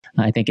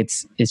I think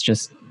it's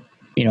just,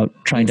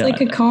 trying it's to... like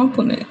a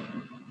compliment.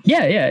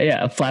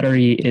 Yeah.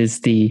 Flattery is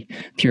the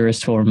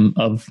purest form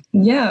of...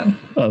 Yeah.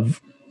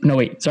 No,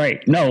 wait,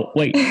 sorry. No,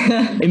 wait.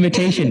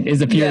 Imitation is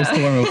the purest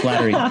form of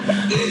flattery.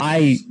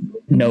 I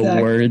know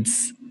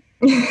words.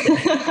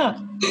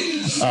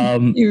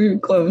 You're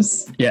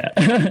close. Yeah.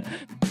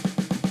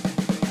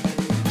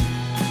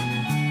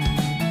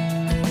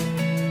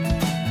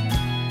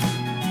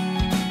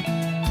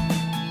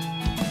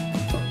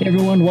 Hey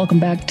everyone, welcome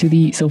back to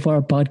the So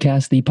Far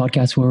podcast, the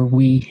podcast where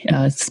we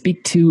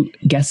speak to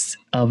guests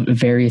of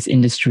various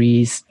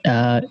industries,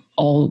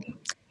 all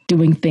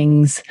doing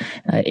things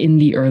in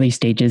the early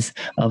stages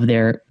of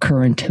their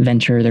current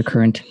venture, their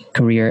current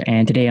career.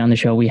 And today on the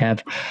show, we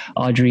have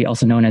Audrey,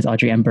 also known as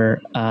Audrey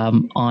Ember,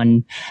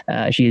 on.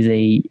 She is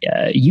a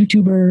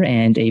YouTuber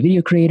and a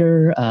video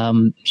creator.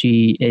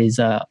 She is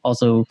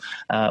also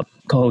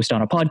co-host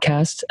on a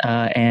podcast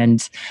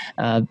and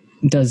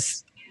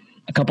does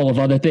a couple of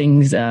other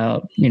things,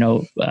 anyway,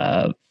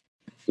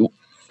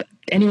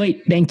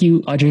 thank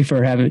you, Audrey,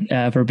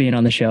 for being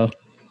on the show.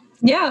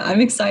 Yeah,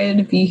 I'm excited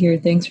to be here.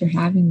 Thanks for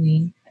having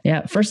me.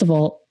 Yeah, first of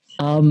all,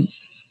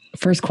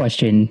 first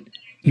question,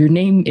 your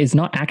name is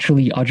not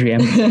actually Audrey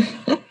Ember.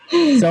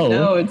 So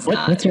no, it's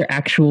not. What's your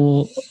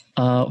actual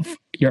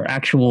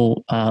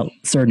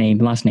surname,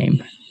 last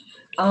name?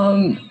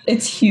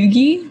 It's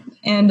Hughie.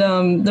 And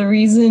the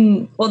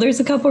reason, well, there's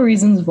a couple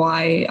reasons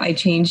why I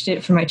changed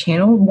it for my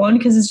channel. One,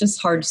 because it's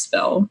just hard to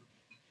spell.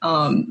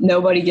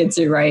 Nobody gets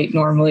it right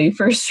normally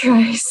first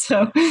try.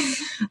 So,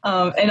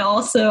 and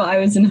also I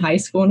was in high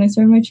school when I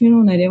started my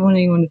channel and I didn't want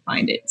anyone to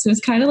find it. So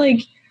it's kind of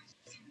like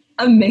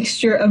a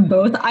mixture of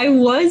both. I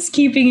was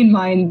keeping in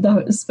mind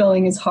the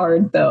spelling is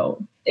hard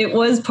though. It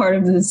was part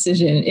of the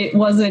decision. It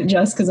wasn't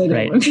just because I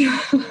didn't want people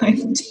to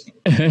find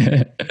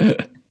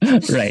it.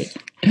 Right.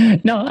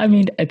 No, I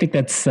mean, I think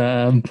that's,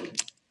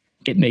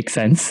 it makes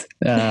sense.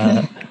 Audrey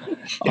a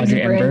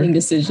branding Ember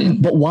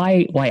decision. But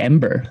why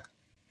Ember?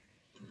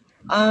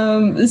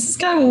 This is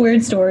kind of a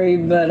weird story,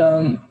 but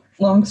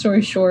long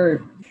story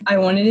short, I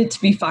wanted it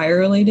to be fire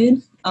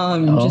related.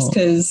 Just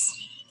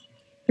because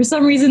for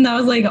some reason that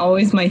was like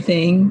always my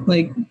thing.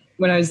 Like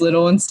when I was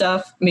little and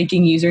stuff,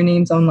 making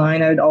usernames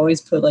online, I would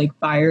always put like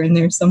fire in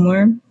there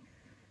somewhere.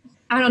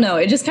 I don't know.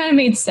 It just kind of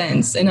made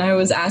sense. And I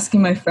was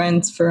asking my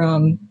friends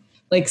for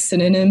like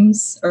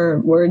synonyms or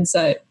words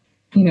that,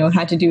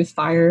 had to do with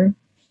fire.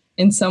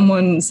 And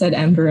someone said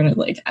Ember and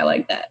I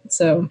like that.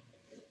 So,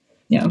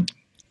 yeah.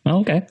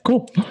 Okay,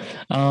 cool.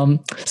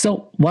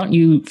 So why don't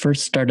you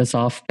first start us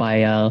off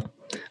by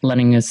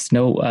letting us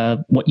know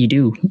what you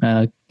do,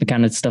 the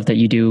kind of stuff that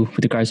you do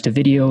with regards to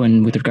video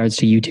and with regards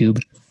to YouTube.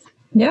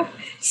 Yeah.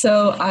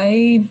 So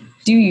I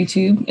do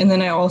YouTube and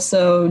then I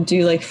also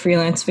do like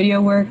freelance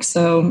video work.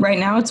 So right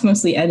now it's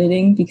mostly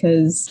editing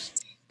because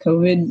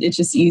COVID, it's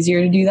just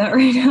easier to do that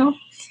right now.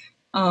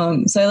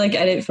 So I like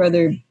edit for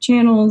other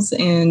channels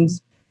and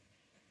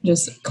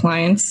just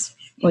clients,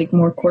 like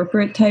more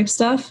corporate type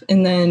stuff.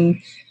 And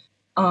then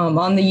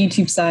on the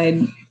YouTube side,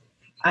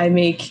 I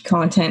make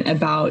content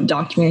about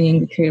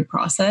documenting the creative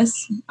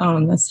process.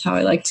 That's how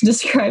I like to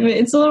describe it.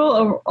 It's a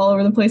little all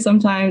over the place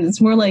sometimes. It's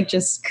more like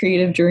just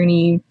creative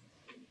journey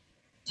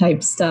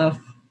type stuff,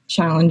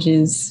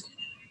 challenges,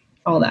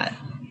 all that.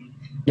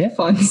 Yeah.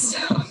 Fun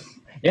stuff.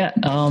 Yeah,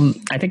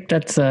 I think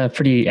that's a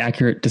pretty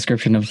accurate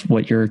description of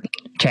what your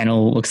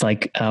channel looks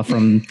like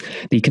from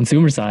the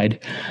consumer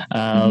side.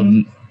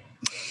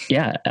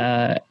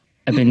 Yeah,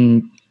 I've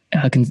been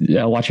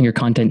watching your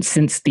content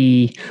since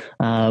the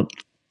Peter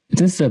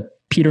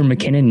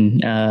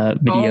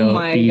McKinnon video. Oh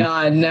my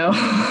God, no.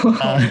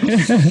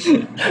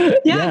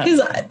 Yeah,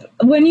 because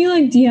when you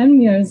like DM'd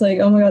me, I was like,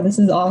 oh my God, this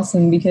is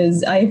awesome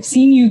because I've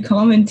seen you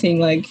commenting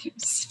like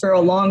for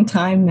a long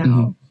time now.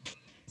 Mm-hmm.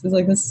 So it's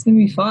like, this is going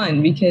to be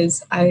fun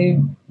because I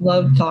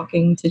love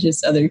talking to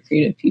just other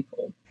creative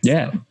people.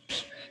 Yeah. So.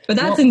 But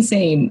that's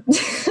insane.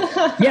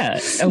 Yeah.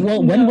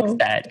 Well, when was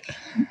that?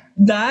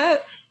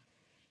 That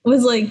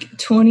was like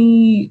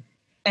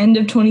end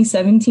of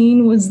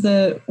 2017 was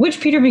which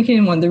Peter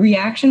McKinnon one? The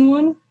reaction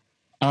one?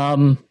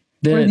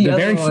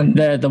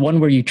 The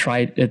one where you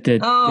tried the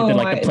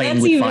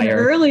playing with fire. That's even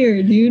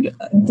earlier, dude.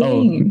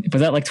 Dang.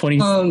 Was that like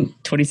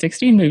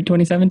 2016, maybe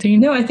 2017?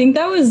 No, I think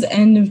that was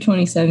end of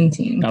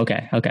 2017.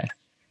 Okay.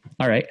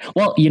 All right.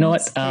 Well, you know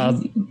what?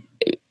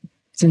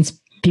 Since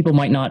people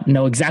might not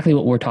know exactly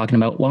what we're talking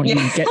about, why don't you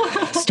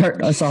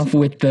start us off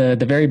with the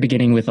very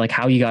beginning with like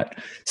how you got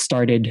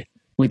started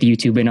with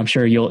YouTube, and I'm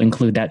sure you'll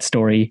include that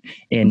story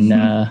in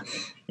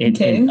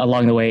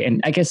along the way,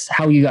 and I guess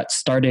how you got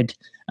started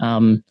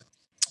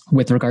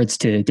with regards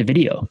to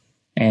video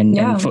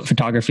and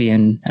photography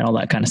and all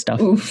that kind of stuff.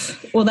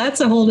 Oof. Well,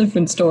 that's a whole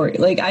different story.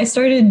 Like I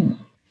started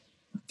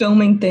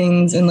filming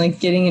things and like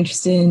getting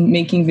interested in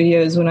making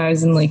videos when I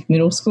was in like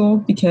middle school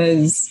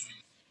because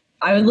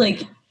I would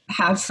like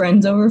have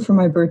friends over for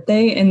my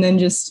birthday and then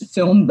just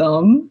film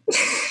them,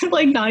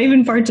 like not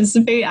even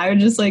participate. I would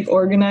just like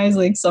organize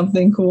like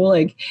something cool.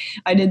 Like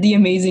I did the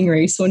Amazing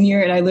Race one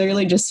year and I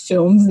literally just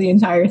filmed the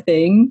entire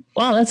thing.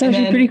 Wow, that's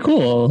actually pretty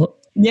cool.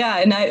 Yeah,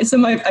 and I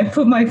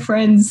put my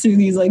friends through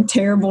these like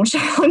terrible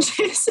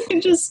challenges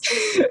and just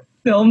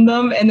filmed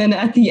them, and then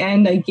at the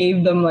end I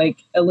gave them like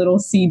a little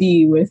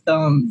CD with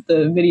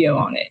the video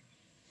on it,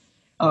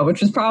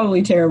 which was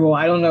probably terrible.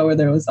 I don't know where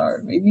those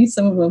are. Maybe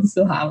some of them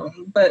still have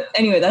them. But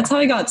anyway, that's how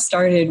I got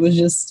started, was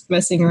just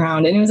messing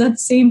around, and it was at the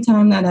same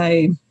time that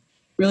I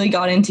really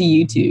got into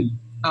YouTube,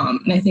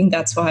 and I think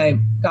that's why I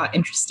got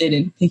interested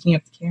in picking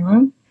up the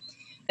camera.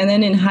 And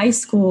then in high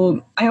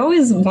school, I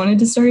always wanted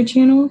to start a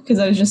channel because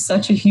I was just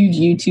such a huge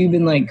YouTube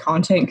and like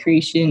content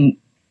creation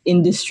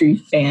industry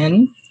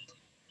fan.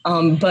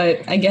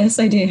 But I guess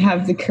I didn't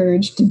have the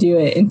courage to do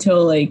it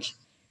until like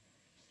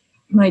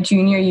my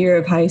junior year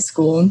of high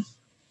school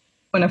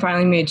when I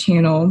finally made a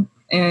channel.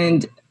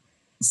 And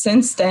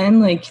since then,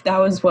 like that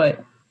was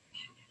what,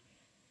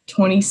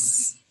 I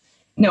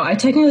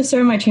technically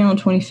started my channel in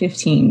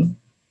 2015.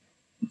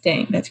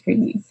 Dang, that's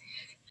crazy.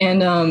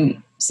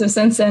 And so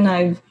since then,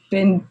 I've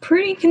been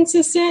pretty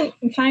consistent,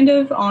 kind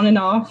of on and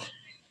off.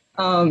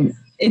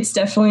 It's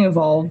definitely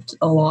evolved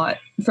a lot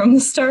from the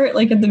start.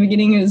 Like at the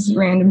beginning, it was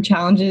random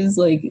challenges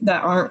like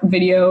that aren't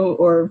video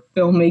or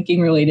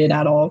filmmaking related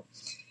at all.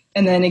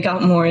 And then it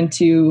got more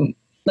into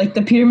like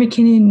the Peter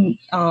McKinnon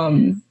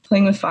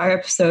Playing with Fire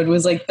episode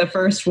was like the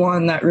first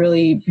one that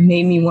really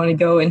made me want to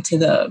go into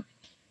the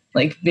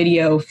like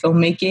video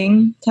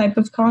filmmaking type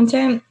of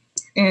content.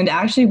 And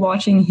actually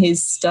watching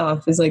his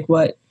stuff is like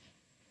what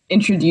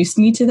introduced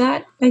me to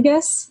that, I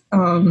guess.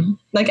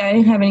 Like I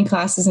didn't have any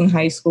classes in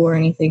high school or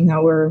anything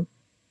that were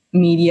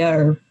media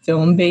or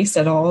film based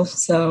at all.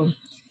 So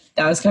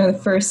that was kind of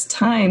the first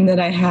time that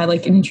I had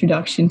like an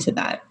introduction to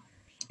that.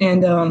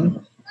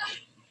 And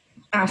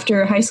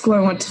after high school, I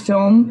went to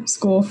film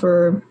school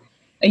for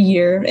a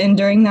year. And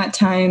during that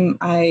time,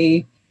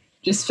 I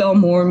just fell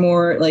more and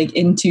more like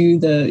into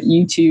the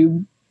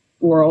YouTube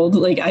world.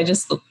 Like I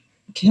just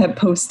kept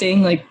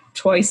posting like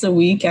twice a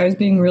week. I was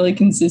being really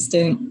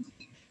consistent,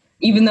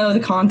 even though the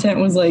content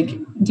was like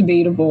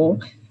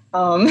debatable.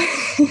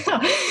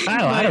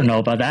 I don't know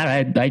about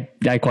that.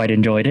 I quite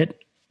enjoyed it.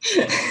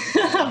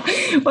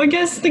 Well, I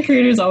guess the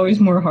creator's always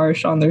more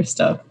harsh on their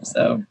stuff.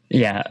 So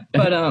yeah.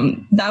 But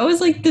that was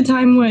like the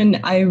time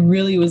when I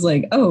really was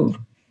like, oh,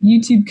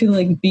 YouTube could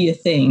like be a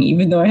thing,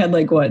 even though I had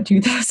like what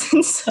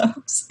 2,000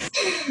 subs.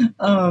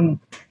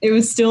 It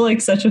was still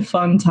like such a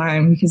fun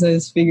time because I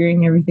was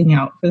figuring everything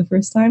out for the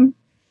first time.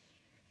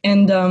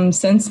 And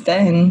since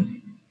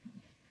then,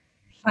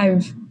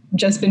 I've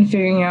just been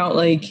figuring out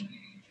like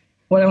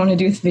what I want to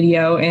do with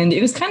video. And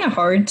it was kind of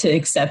hard to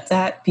accept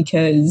that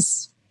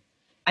because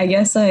I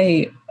guess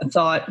I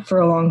thought for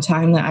a long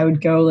time that I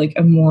would go like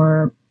a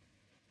more,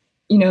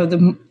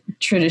 the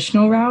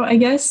traditional route, I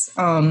guess.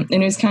 And it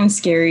was kind of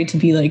scary to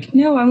be like,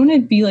 no, I want to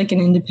be like an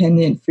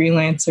independent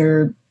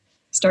freelancer,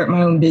 start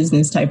my own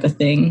business type of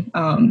thing.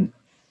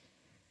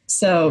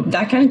 So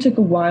that kind of took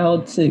a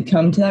while to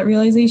come to that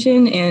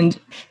realization. And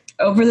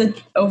over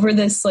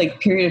this like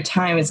period of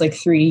time, it's like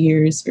 3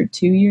 years or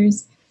 2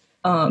 years.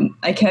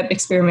 I kept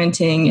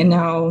experimenting, and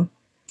now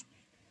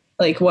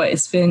like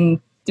it's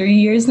been 3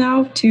 years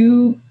now,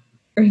 2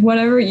 or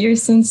whatever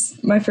years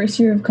since my first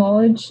year of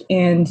college.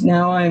 And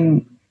now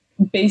I'm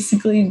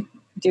basically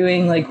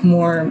doing like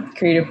more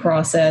creative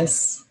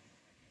process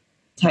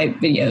type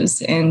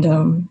videos.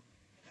 And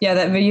yeah,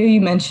 that video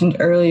you mentioned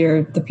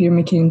earlier, the Peter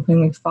McKinnon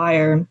Playing with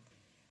Fire,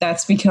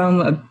 that's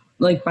become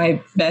like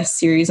my best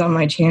series on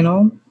my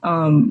channel,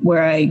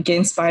 where I get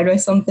inspired by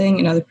something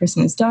another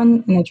person has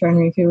done and I try and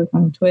recreate with my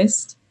own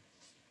twist.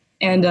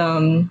 And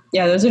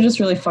yeah, those are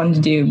just really fun to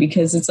do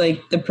because it's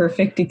like the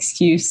perfect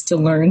excuse to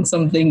learn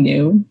something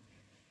new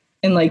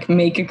and like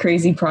make a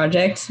crazy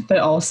project, but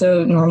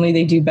also normally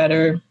they do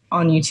better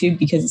on YouTube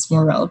because it's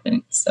more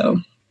relevant. So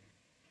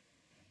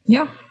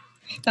yeah,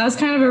 that was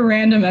kind of a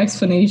random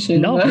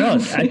explanation. No,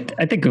 I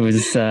think it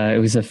was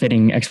a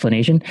fitting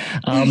explanation.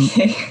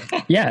 Okay.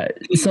 Yeah.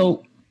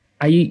 So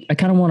I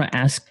kind of want to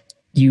ask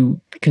you,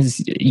 because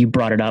you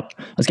brought it up.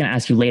 I was going to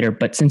ask you later,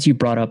 but since you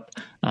brought up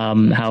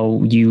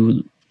how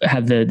you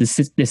have this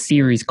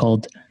series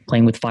called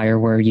Playing with Fire,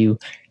 where you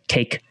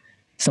take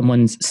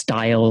someone's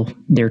style,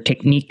 their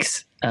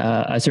techniques,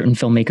 a certain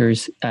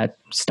filmmaker's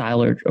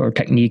style or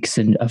techniques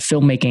and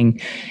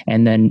filmmaking,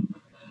 and then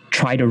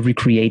try to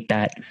recreate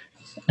that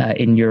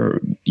in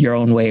your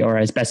own way or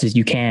as best as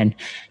you can.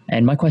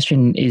 And my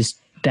question is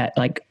that,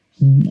 like,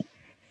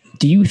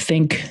 do you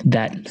think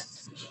that,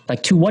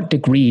 like, to what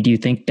degree do you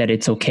think that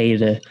it's okay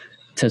to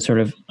sort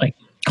of like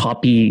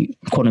copy,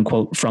 quote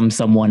unquote, from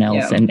someone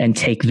else and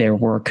take their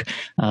work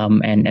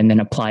and then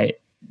apply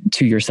it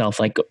to yourself?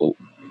 Like,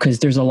 because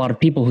there's a lot of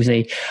people who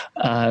say,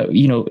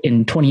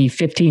 in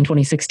 2015,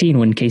 2016,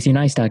 when Casey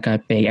Neistat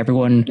got big,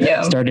 everyone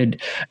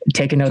started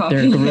taking out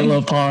their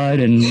Gorilla Pod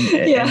and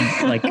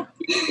like,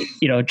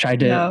 tried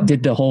to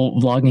did the whole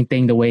vlogging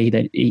thing the way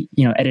that,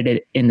 edited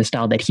it in the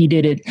style that he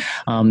did it.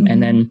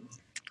 And then,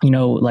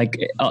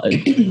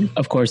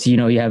 of course,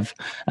 you have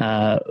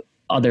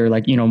other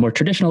like, more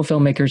traditional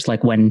filmmakers,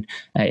 like when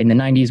in the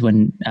 90s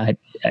when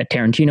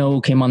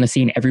Tarantino came on the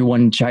scene,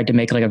 everyone tried to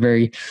make like a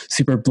very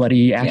super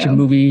bloody action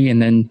movie.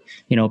 And then,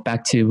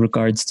 back to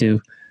regards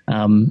to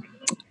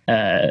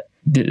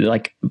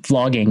like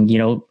vlogging,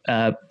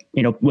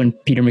 when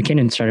Peter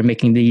McKinnon started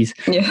making these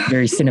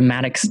very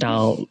cinematic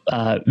style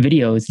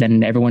videos,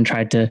 then everyone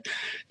tried to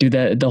do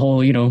the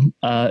whole,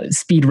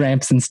 speed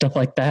ramps and stuff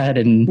like that.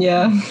 And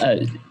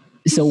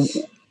so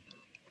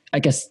I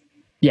guess,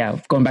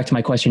 going back to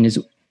my question is,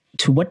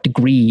 to what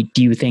degree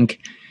do you think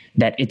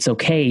that it's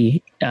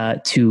okay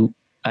to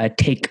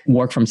take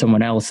work from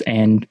someone else?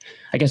 And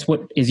I guess,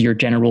 what is your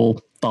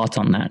general thoughts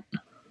on that?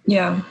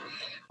 Yeah.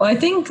 Well, I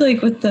think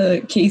like with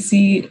the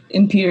Casey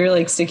and Peter,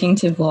 like sticking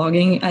to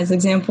vlogging as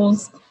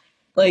examples,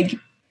 like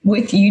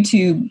with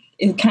YouTube,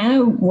 it kind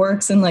of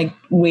works in like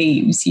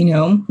waves,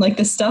 like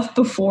the stuff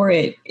before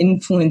it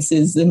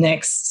influences the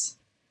next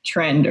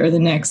trend or the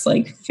next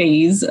like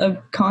phase of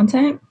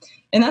content.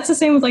 And that's the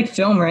same with like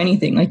film or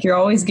anything. Like you're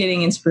always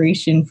getting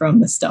inspiration from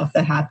the stuff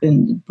that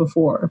happened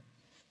before.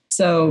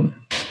 So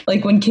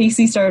like when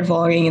Casey started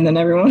vlogging and then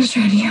everyone was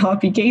trying to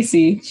copy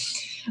Casey,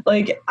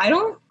 like, I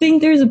don't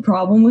think there's a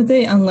problem with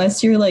it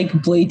unless you're like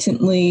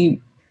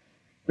blatantly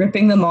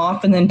ripping them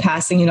off and then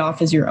passing it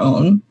off as your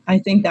own. I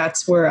think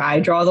that's where I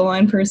draw the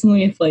line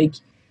personally. If like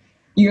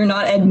you're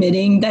not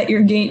admitting that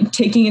you're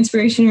taking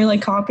inspiration or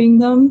like copying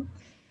them,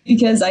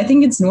 because I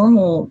think it's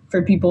normal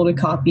for people to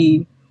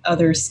copy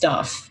other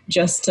stuff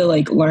just to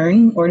like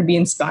learn or to be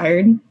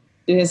inspired.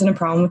 There isn't a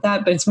problem with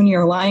that, but it's when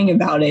you're lying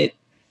about it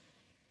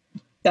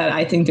that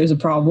I think there's a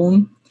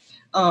problem.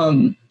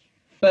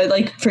 But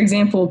like, for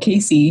example,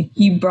 Casey,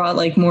 he brought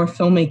like more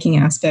filmmaking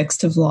aspects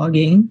to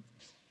vlogging.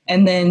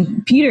 And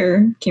then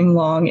Peter came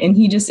along and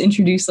he just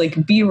introduced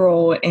like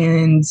B-roll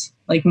and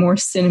like more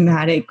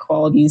cinematic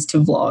qualities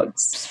to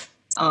vlogs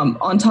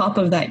on top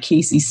of that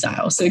Casey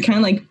style. So it kind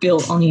of like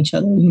built on each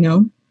other,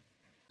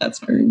 That's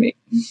my roommate.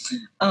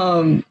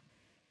 And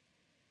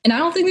I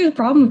don't think there's a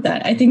problem with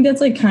that. I think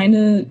that's like kind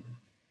of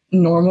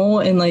normal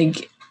and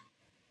like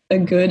a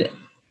good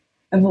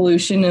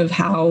evolution of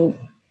how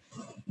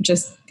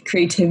just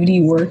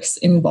creativity works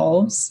and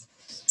evolves.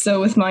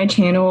 So with my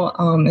channel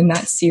and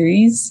that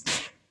series,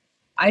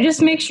 I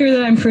just make sure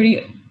that I'm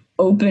pretty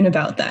open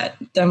about that.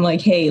 I'm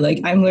like, hey, like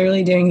I'm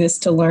literally doing this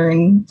to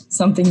learn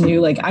something new.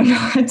 Like I'm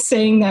not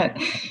saying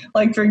that,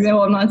 like for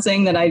example, I'm not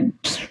saying that I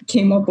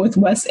came up with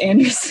Wes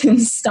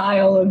Anderson's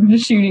style of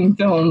shooting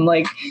film.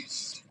 Like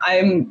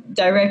I'm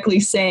directly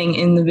saying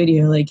in the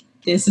video, like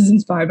this is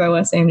inspired by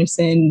Wes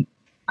Anderson.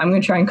 I'm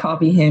going to try and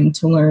copy him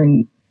to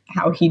learn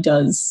how he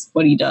does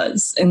what he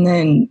does. And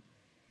then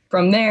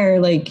from there,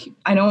 like,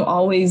 I don't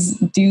always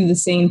do the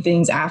same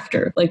things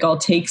after. Like, I'll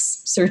take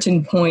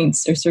certain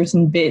points or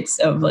certain bits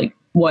of like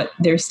what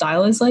their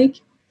style is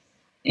like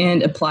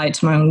and apply it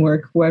to my own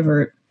work,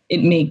 wherever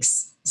it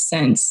makes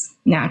sense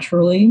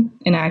naturally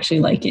and I actually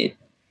like it.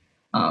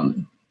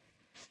 So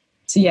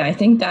yeah, I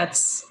think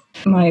that's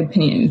my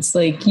opinion. It's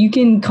like you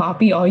can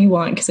copy all you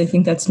want because I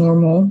think that's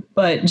normal,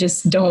 but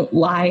just don't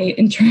lie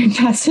and try and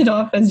pass it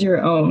off as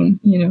your own,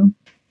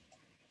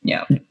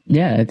 Yeah.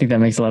 Yeah, I think that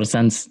makes a lot of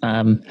sense.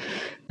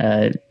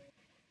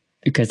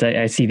 Because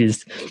I see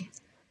this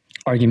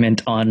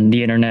argument on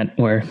the internet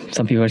where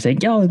some people are saying,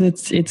 yo,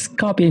 it's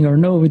copying, or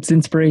no, it's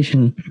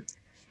inspiration.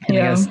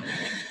 And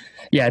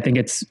I think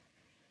it's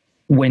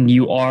when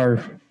you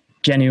are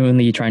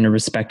genuinely trying to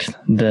respect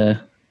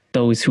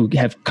those who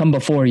have come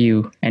before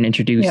you and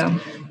introduced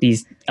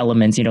these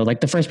elements, like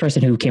the first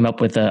person who came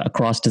up with a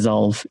cross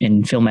dissolve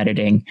in film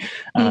editing,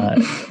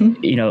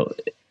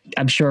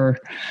 I'm sure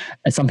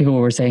some people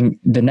were saying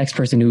the next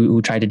person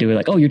who tried to do it,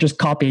 like, oh, you're just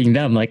copying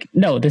them. Like,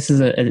 no, this is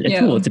a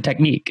tool. It's a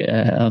technique.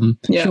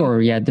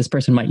 Sure. Yeah. This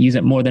person might use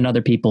it more than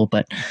other people,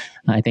 but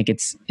I think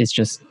it's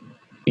just,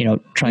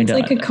 trying it's to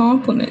like a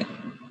compliment.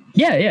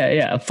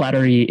 Yeah.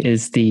 Flattery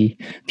is the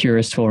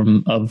purest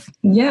form of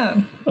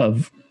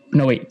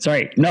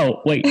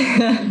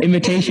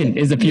imitation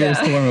is the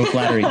purest form of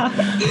flattery.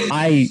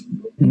 I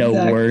know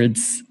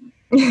words.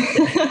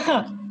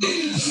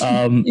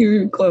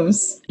 You're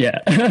close.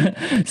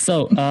 Yeah.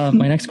 So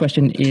my next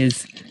question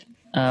is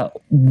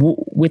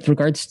with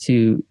regards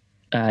to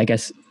I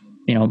guess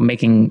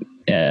making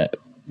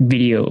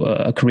video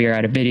a career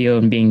out of video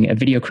and being a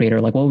video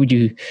creator, like what would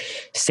you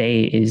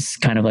say is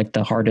kind of like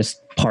the hardest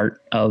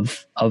part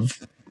of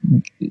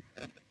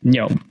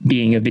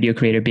being a video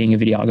creator, being a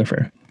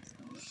videographer?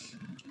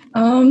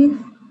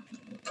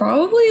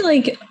 Probably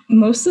like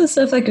most of the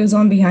stuff that goes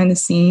on behind the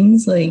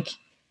scenes, like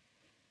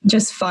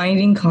just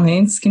finding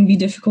clients can be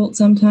difficult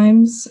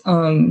sometimes,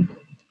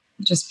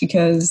 just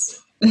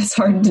because it's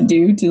hard to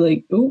do to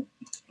like, to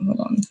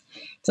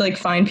like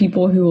find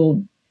people who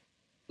will,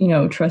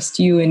 trust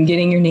you, and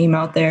getting your name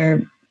out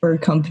there or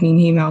company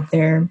name out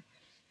there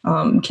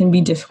can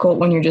be difficult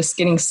when you're just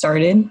getting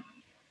started.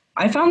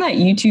 I found that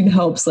YouTube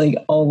helps like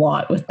a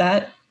lot with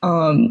that.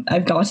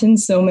 I've gotten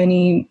so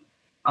many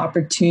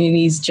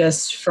opportunities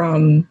just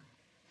from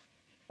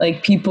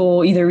like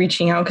people either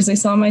reaching out because they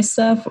saw my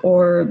stuff,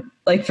 or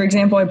like, for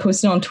example, I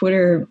posted on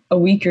Twitter a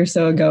week or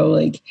so ago,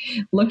 like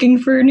looking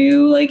for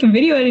new like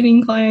video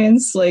editing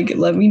clients, like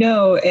let me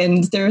know.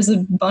 And there was a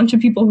bunch of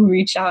people who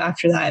reached out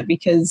after that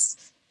because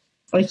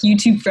like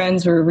YouTube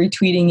friends were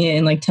retweeting it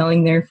and like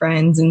telling their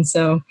friends. And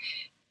so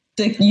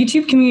the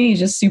YouTube community is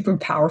just super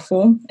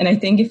powerful. And I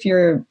think if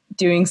you're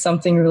doing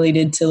something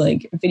related to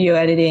like video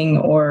editing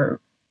or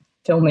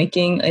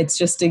filmmaking, it's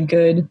just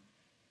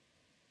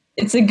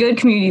it's a good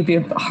community to be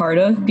a part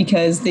of,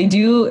 because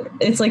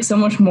it's like so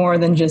much more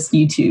than just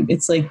YouTube.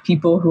 It's like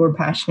people who are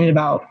passionate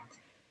about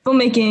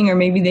filmmaking, or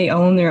maybe they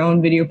own their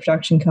own video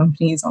production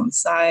companies on the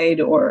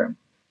side or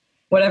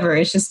whatever.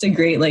 It's just a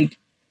great like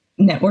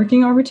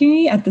networking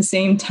opportunity at the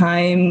same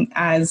time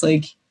as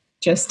like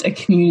just a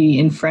community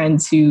and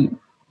friends who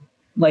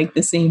like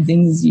the same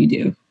things as you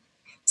do.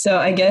 So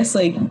I guess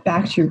like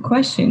back to your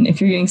question, if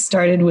you're getting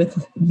started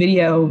with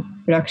video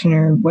production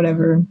or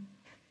whatever,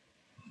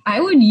 I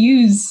would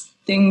use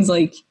things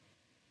like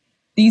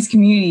these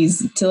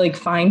communities to like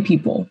find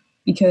people,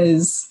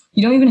 because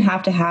you don't even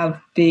have to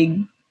have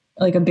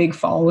a big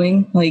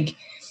following. Like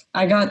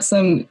I got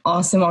some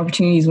awesome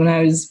opportunities when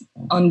I was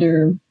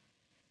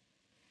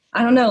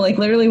like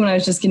literally when I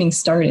was just getting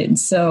started.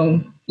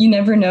 So you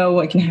never know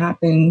what can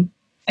happen.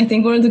 I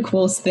think one of the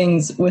coolest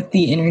things with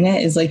the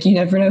internet is like you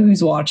never know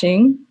who's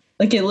watching.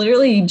 Like it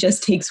literally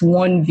just takes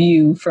one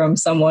view from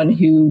someone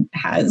who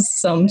has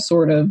some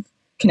sort of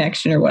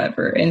connection or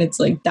whatever, and it's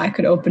like that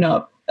could open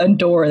up a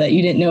door that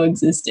you didn't know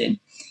existed.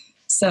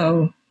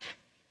 So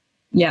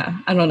yeah,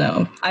 I don't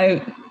know.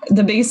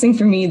 The biggest thing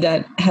for me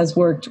that has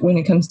worked when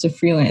it comes to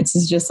freelance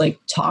is just like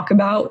talk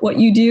about what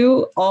you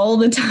do all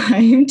the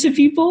time to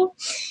people,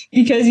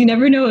 because you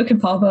never know what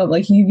could pop up.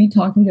 Like you'd be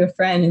talking to a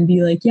friend and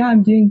be like, yeah,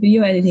 I'm doing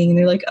video editing. And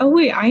they're like, oh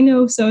wait, I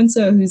know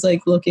so-and-so who's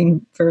like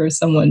looking for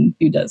someone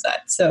who does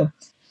that. So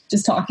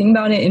just talking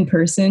about it in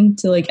person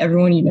to like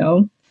everyone you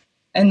know.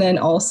 And then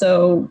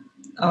also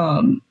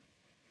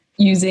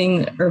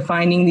using or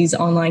finding these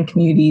online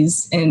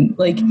communities and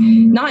like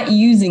not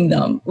using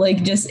them,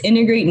 like just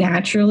integrate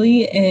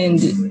naturally.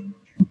 And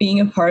being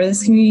a part of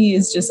this community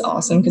is just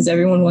awesome because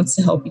everyone wants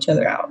to help each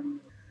other out.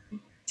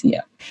 So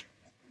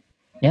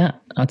Yeah,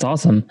 that's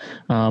awesome.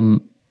 Yeah,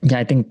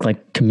 I think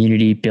like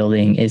community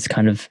building is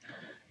kind of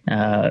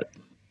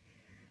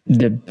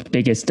the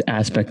biggest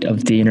aspect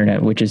of the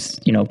internet, which is,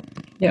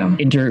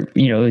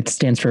 it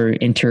stands for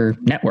inter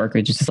network,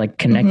 which is just like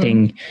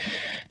connecting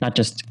not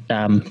just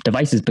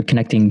devices, but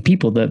connecting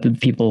people, the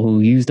people who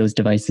use those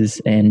devices.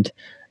 And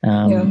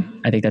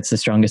I think that's the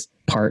strongest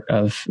part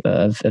of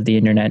the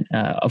internet.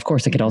 Of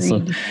course, it could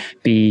also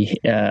be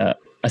a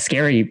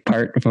scary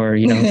part for,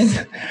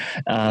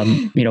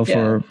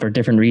 for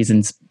different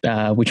reasons,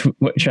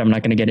 which I'm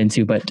not going to get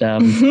into, but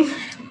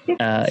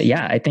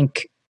yeah, I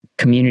think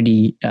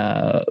community,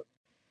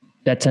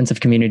 that sense of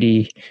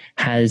community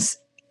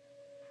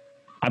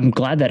I'm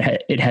glad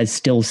that it has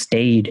still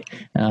stayed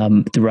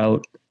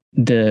throughout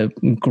the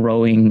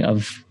growing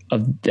of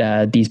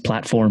these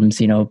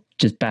platforms,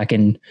 just back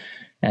in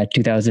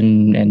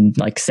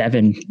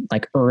 2007,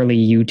 like early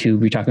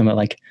YouTube, we're talking about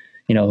like,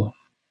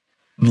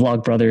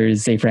 Vlogbrothers,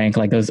 Say Frank,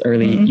 like those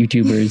early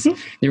YouTubers,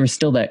 there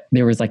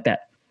was like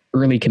that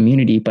early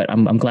community, but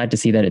I'm glad to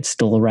see that it's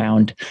still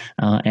around.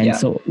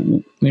 So,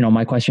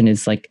 my question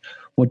is like,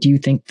 what do you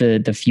think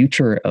the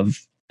future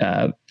of,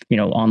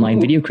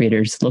 online video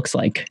creators looks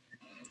like?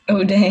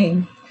 Oh,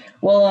 dang.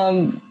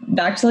 Well,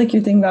 back to like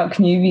your thing about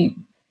community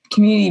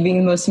being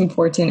the most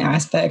important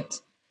aspect.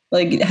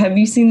 Like, have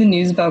you seen the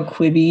news about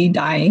Quibi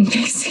dying,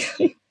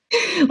 basically?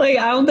 Like,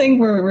 I don't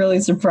think we're really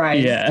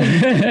surprised.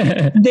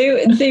 Yeah.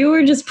 they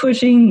were just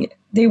pushing,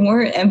 they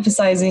weren't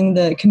emphasizing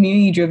the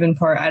community driven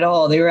part at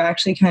all. They were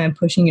actually kind of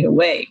pushing it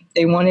away.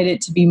 They wanted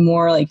it to be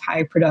more like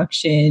high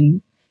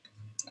production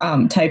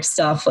type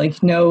stuff,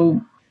 like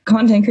no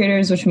content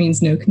creators, which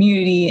means no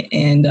community.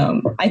 And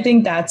I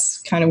think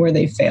that's kind of where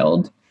they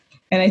failed.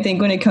 And I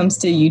think when it comes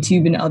to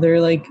YouTube and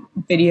other like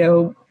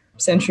video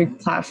centric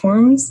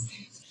platforms,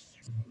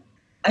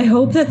 I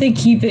hope that they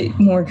keep it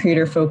more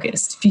creator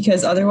focused,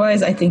 because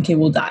otherwise I think it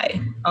will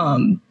die.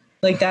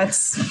 Like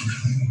that's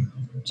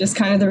just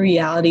kind of the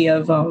reality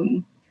of how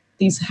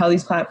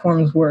these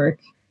platforms work.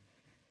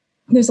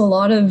 There's a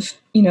lot of,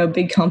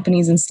 big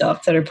companies and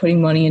stuff that are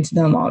putting money into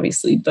them,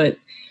 obviously, but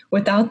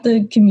without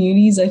the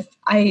communities,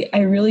 I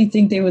really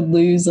think they would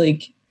lose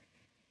like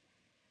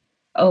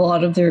a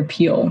lot of their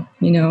appeal,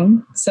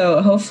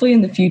 So hopefully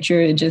in the future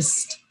it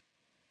just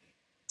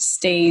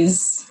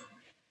stays.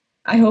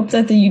 I hope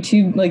that the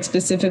YouTube, like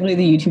specifically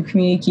the YouTube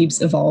community,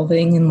 keeps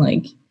evolving, and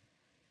like,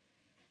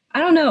 I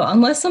don't know,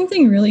 unless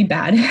something really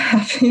bad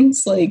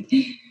happens, like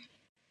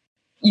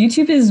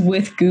YouTube is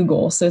with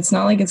Google, so it's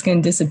not like it's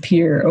going to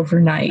disappear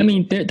overnight. I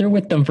mean, they're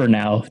with them for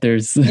now.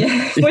 There's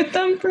with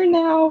them for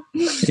now.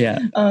 Yeah.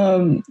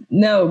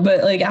 No,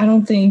 but like I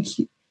don't think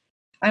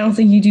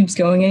YouTube's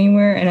going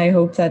anywhere, and I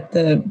hope that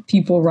the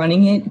people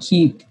running it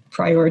keep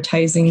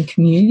prioritizing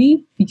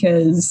community,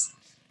 because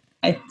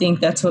I think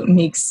that's what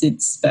makes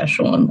it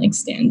special and like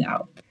stand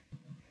out.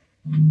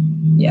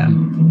 Yeah.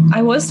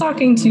 I was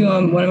talking to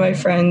one of my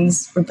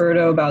friends,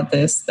 Roberto, about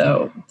this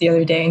though the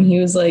other day, and he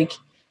was like,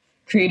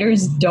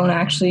 creators don't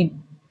actually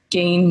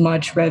gain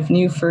much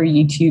revenue for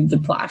YouTube, the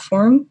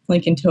platform,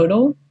 like in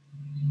total.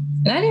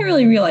 And I didn't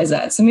really realize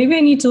that. So maybe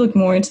I need to look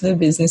more into the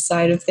business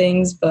side of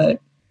things, but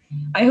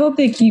I hope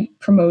they keep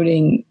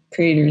promoting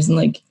creators and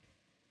like,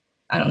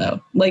 I don't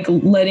know, like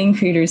letting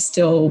creators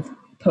still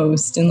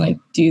post and like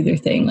do their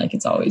thing like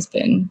it's always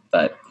been.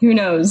 But who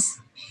knows?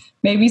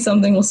 Maybe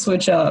something will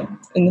switch up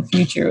in the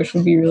future, which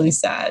would be really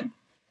sad.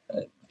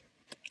 But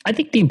I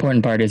think the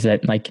important part is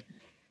that like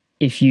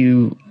if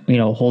you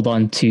hold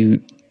on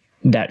to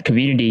that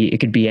community, it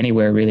could be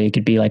anywhere really. It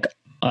could be like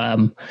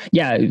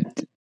yeah,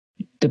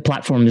 the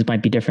platforms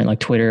might be different. Like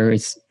Twitter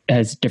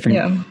has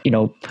different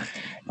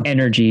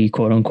energy,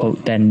 quote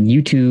unquote, than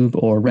YouTube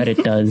or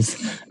Reddit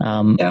does.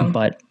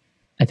 But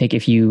I think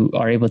if you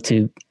are able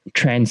to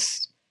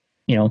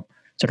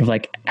sort of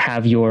like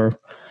have your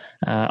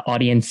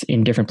audience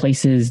in different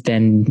places,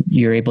 then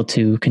you're able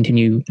to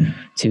continue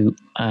to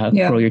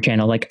grow your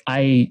channel. Like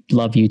I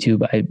love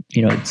YouTube.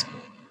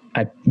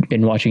 I've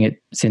been watching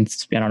it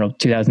since, I don't know,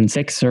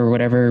 2006 or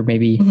whatever,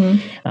 maybe.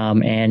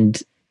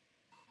 And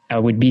I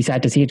would be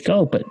sad to see it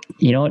go, but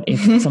you know what,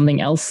 if something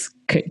else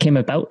came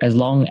about, as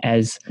long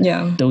as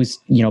those,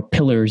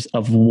 pillars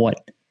of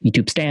what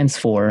YouTube stands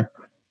for,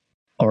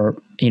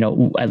 or,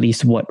 at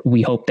least what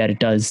we hope that it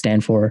does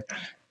stand for,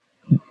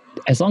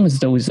 as long as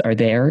those are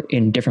there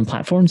in different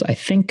platforms, I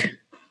think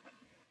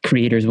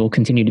creators will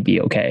continue to be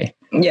okay.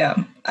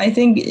 Yeah, I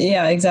think,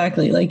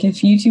 exactly. Like if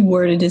YouTube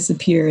were to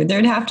disappear,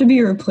 there'd have to be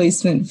a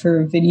replacement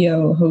for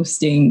video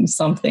hosting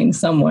something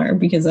somewhere,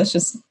 because that's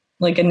just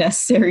like a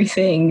necessary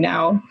thing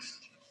now.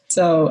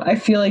 So I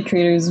feel like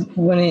creators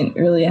wouldn't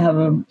really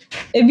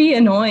it'd be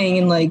annoying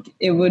and like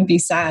it would be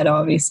sad,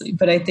 obviously,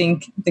 but I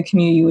think the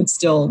community would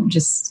still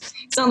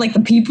it's not like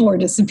the people are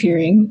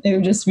disappearing. It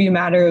would just be a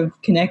matter of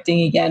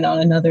connecting again on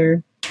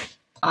another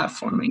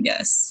platform, I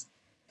guess.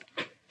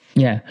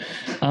 Yeah.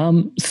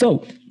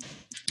 So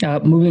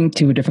moving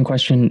to a different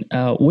question,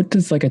 what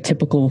does like a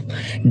typical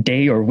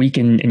day or week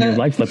in your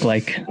life look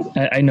like?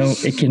 I know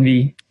it can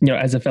be,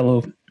 as a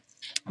fellow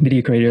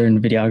video creator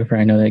and videographer,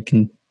 I know that it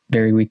can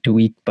vary week to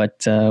week,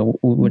 but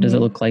what does it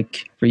look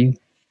like for you?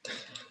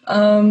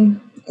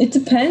 It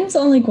depends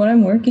on like what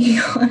I'm working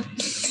on.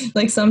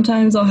 Like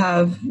sometimes I'll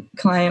have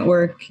client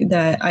work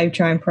that I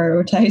try and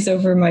prioritize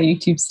over my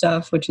YouTube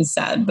stuff, which is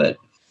sad, but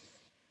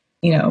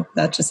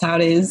that's just how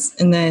it is.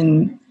 And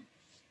then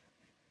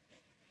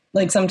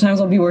like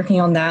sometimes I'll be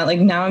working on that. Like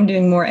now I'm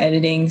doing more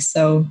editing,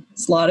 so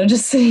it's a lot of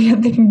just sitting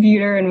at the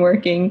computer and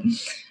working.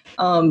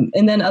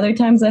 And then other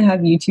times I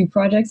have YouTube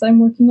projects I'm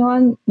working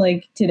on.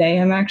 Like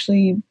today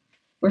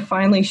we're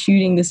finally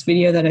shooting this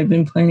video that I've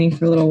been planning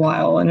for a little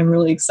while, and I'm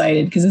really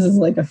excited because this is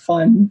like a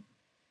fun,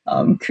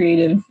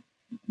 creative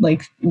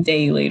like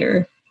day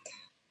later.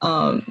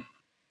 So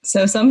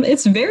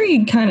it's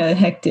very kind of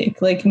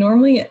hectic. Like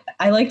normally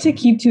I like to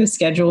keep to a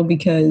schedule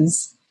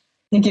because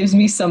it gives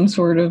me some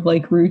sort of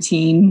like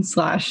routine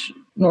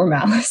 /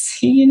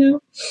 normalcy,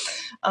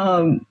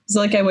 So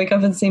like I wake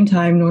up at the same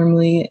time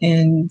normally,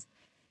 and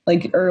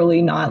like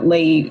early, not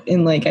late.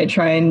 And like I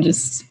try and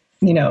just,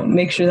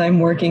 make sure that I'm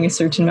working a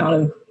certain amount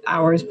of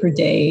hours per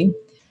day.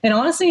 And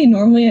honestly,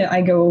 normally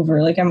I go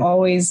over, like I'm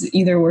always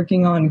either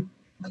working on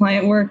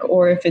client work,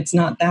 or if it's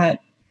not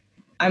that,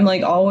 I'm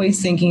like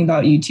always thinking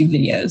about YouTube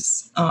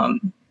videos.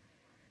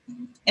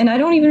 And I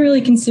don't even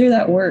really consider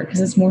that work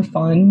because it's more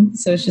fun.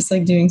 So it's just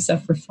like doing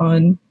stuff for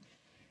fun.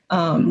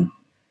 So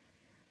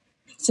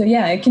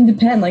yeah, it can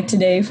depend. Like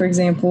today, for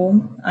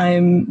example,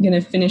 I'm going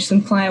to finish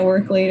some client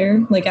work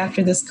later, like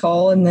after this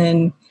call, and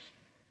then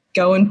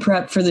go and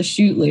prep for the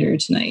shoot later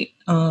tonight.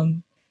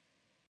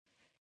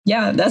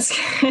 Yeah,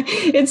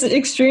 it's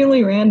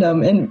extremely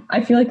random. And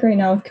I feel like right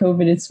now with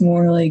COVID, it's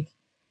more like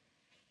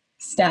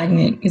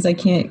stagnant because I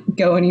can't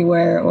go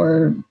anywhere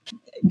or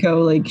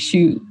go like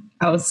shoot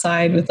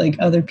outside with like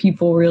other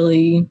people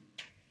really.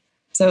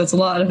 So it's a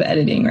lot of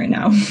editing right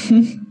now.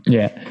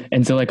 Yeah.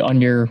 And so like what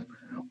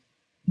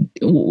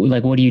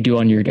do you do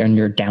on your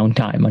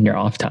downtime, on your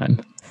off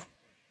time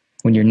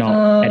when you're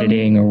not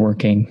editing or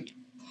working?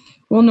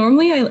 Well,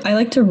 normally I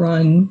like to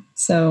run,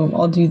 so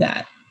I'll do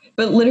that.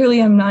 But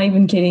literally, I'm not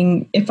even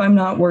kidding. If I'm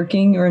not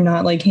working or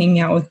not like hanging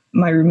out with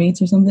my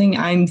roommates or something,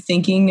 I'm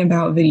thinking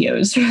about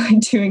videos or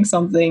like doing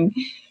something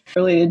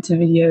related to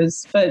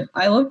videos. But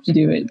I love to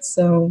do it.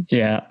 So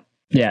yeah.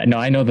 No,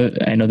 I know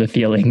the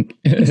feeling.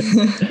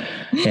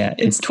 Yeah,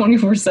 it's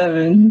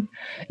 24/7.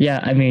 Yeah,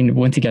 I mean,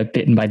 once you get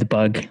bitten by the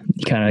bug,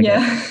 you kind of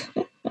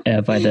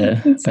get by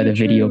the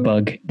video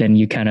bug, then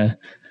you kind of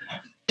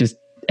just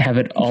have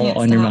it all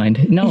on your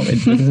mind. No,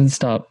 it doesn't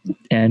stop.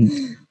 And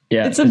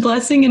yeah, it's a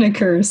blessing and a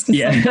curse.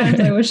 Yeah. Sometimes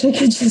I wish I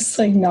could just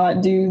like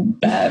not do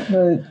that,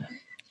 but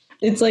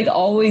it's like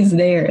always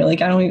there.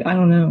 Like I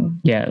don't know.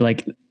 Yeah,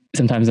 like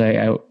sometimes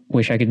I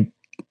wish I could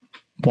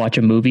watch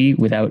a movie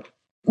without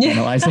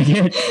analyzing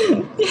it.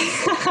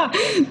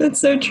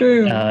 That's so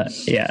true.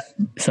 Yeah.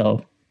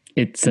 So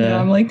It's Yeah,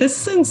 I'm like,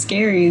 this isn't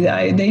scary.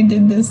 They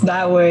did this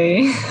that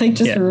way, like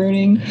just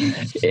ruining.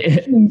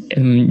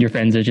 And your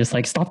friends are just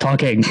like, stop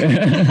talking.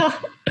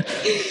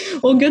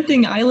 Well, good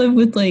thing I live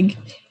with like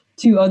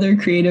two other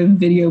creative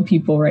video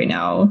people right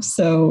now,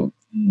 so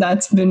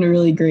that's been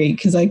really great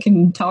because I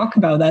can talk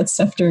about that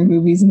stuff during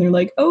movies, and they're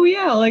like, "Oh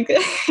yeah, like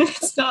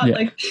it's not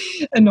like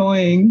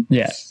annoying."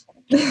 Yeah.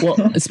 Well,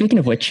 speaking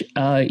of which,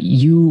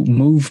 you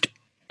moved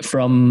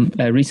from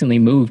recently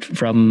moved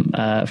from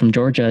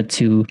Georgia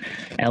to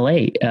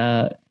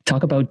LA.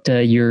 Talk about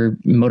your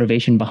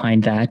motivation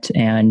behind that,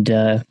 and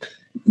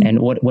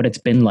what it's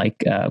been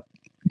like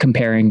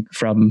comparing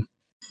from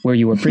where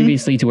you were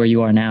previously to where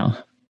you are now.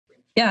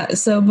 Yeah.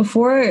 So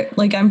before,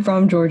 like, I'm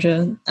from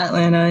Georgia,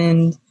 Atlanta,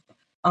 and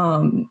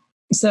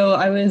so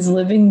I was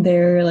living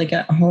there like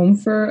at home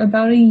for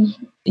about a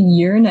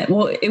year and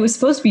well, it was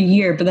supposed to be a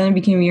year, but then it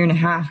became a year and a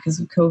half because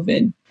of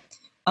COVID.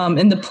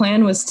 And the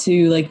plan was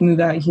to like move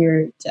out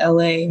here to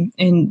LA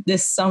in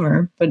this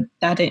summer, but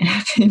that didn't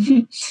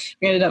happen.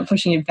 We ended up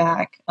pushing it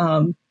back.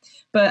 But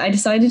I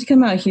decided to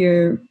come out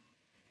here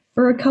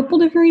for a couple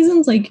different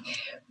reasons. Like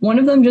one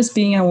of them just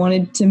being I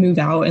wanted to move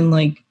out and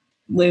like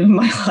live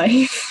my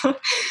life.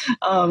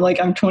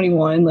 Like I'm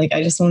 21. Like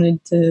I just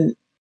wanted to,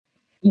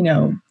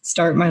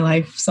 start my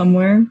life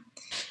somewhere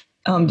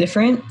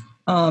different.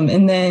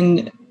 And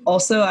then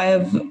also I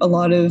have a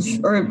lot of,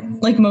 or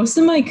like most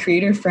of my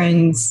creator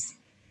friends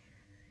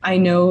I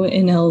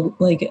know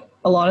like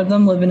a lot of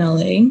them live in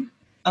LA.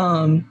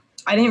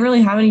 I didn't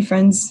really have any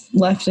friends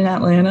left in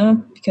Atlanta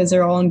because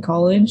they're all in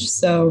college.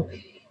 So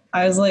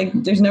I was like,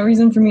 there's no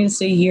reason for me to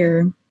stay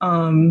here.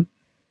 I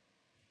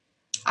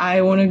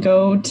want to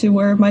go to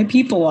where my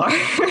people are.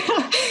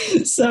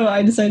 So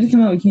I decided to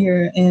come out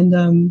here,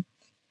 and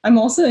I'm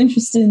also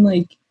interested in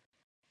like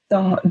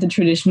the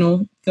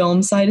traditional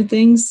film side of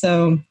things.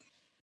 So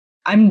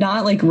I'm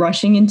not like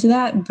rushing into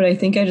that, but I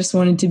think I just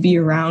wanted to be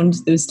around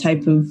those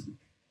type of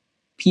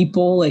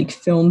people, like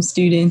film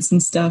students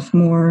and stuff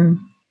more.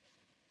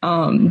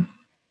 And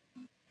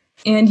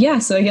yeah,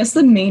 so I guess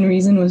the main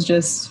reason was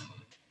just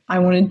I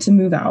wanted to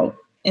move out.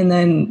 And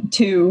then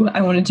two,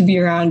 I wanted to be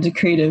around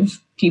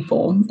creative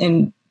people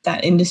in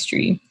that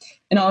industry.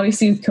 And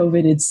obviously with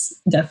COVID,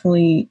 it's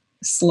definitely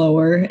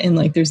slower and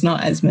like there's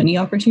not as many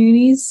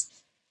opportunities,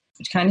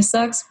 which kind of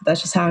sucks, but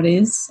that's just how it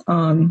is.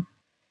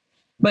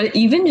 But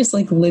even just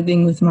like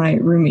living with my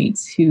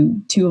roommates,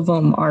 who two of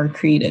them are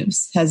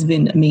creatives, has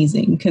been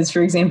amazing. Because,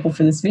 for example,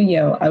 for this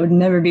video, I would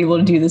never be able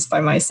to do this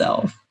by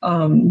myself.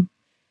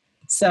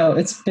 So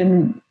it's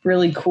been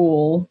really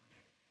cool.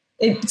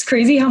 It's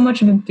crazy how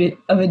much of a bit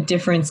of a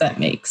difference that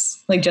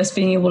makes. Like just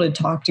being able to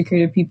talk to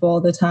creative people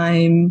all the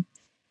time,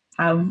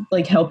 have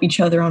like help each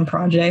other on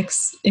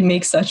projects. It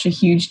makes such a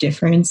huge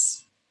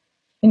difference.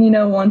 And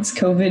once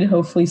COVID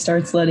hopefully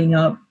starts letting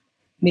up,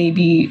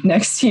 maybe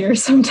next year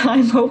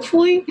sometime,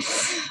 hopefully,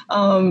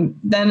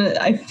 then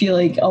I feel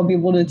like I'll be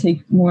able to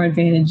take more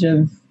advantage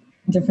of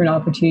different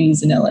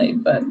opportunities in LA.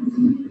 But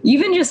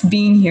even just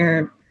being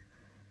here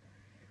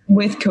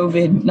with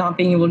COVID, not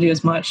being able to do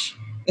as much,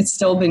 it's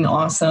still been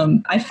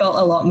awesome. I felt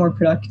a lot more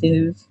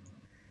productive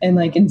and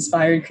like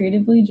inspired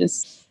creatively.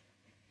 Just,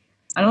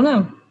 I don't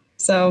know.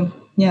 So,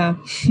 yeah.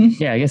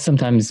 Yeah, I guess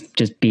sometimes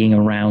just being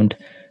around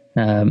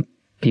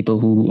people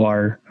who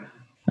are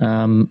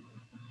kind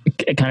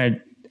of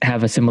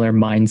have a similar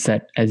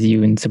mindset as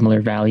you and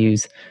similar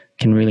values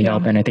can really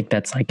help. And I think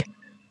that's like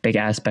big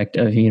aspect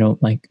of,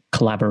 like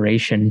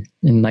collaboration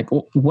and like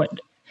what,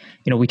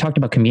 we talked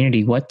about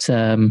community. What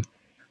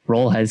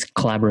role has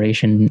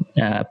collaboration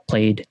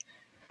played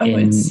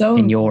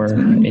in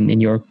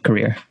your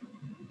career?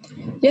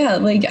 Yeah,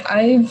 like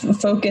I've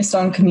focused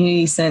on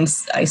community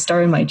since I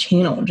started my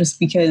channel, just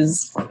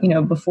because,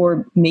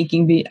 before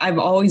making I've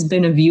always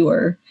been a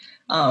viewer.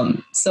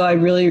 So I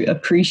really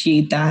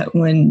appreciate that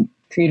when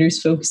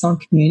creators focus on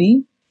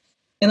community.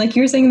 And like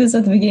you were saying this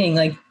at the beginning,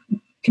 like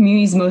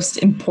community is the most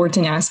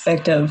important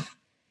aspect of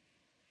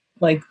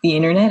like the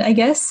internet, I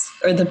guess,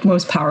 or the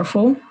most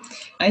powerful.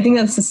 I think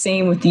that's the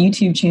same with the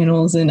YouTube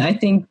channels. And I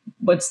think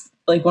what's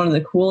like one of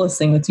the coolest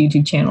thing with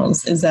YouTube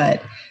channels is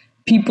that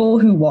people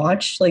who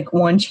watch like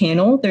one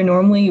channel, they're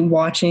normally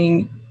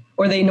watching,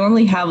 or they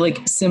normally have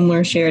like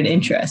similar shared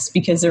interests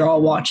because they're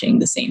all watching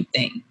the same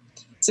thing.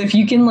 So if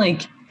you can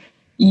like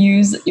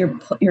use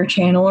your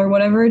channel or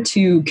whatever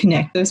to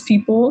connect those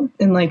people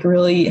and like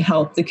really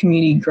help the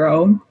community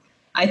grow,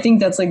 I think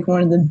that's like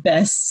one of the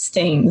best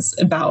things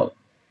about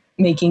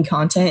making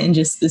content and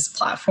just this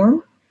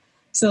platform.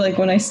 So like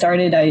when I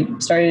started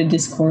a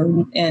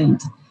Discord,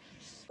 and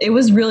it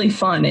was really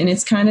fun, and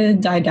it's kind of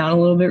died down a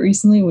little bit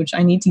recently, which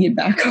I need to get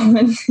back on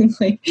and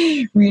like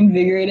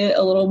reinvigorate it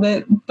a little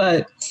bit.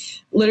 But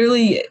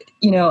literally,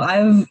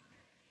 I've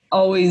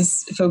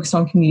always focused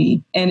on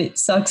community, and it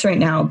sucks right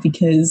now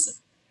because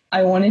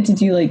I wanted to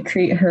do like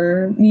create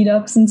her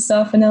meetups and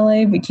stuff in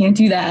LA, but can't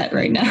do that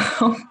right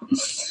now.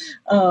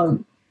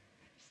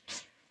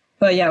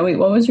 But yeah, wait,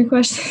 what was your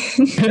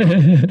question?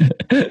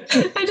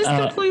 I just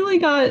completely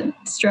got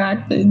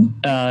distracted.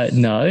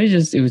 No,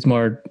 it was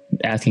more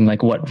asking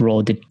like what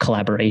role did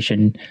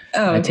collaboration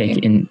take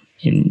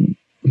in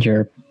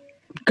your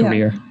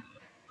career? Yeah.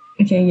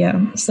 Okay,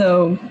 yeah.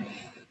 So,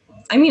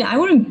 I mean, I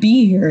wouldn't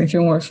be here if it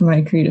weren't for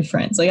my creative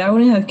friends. Like, I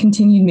wouldn't have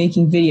continued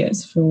making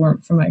videos if it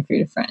weren't for my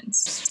creative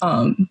friends.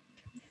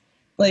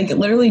 Like,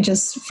 literally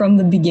just from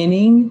the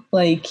beginning,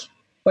 like,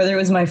 whether it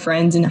was my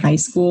friends in high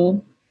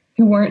school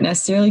who weren't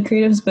necessarily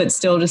creatives, but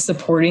still just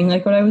supporting,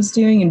 like, what I was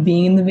doing and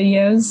being in the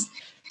videos,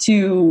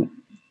 to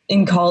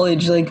in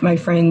college, like, my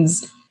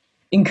friends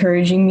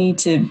encouraging me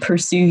to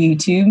pursue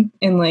YouTube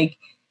and, like,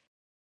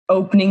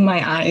 opening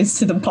my eyes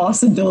to the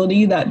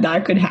possibility that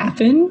that could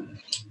happen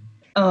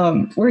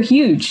were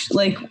huge.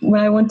 Like when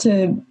I went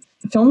to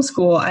film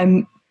school,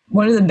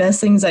 one of the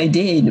best things I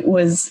did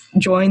was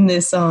join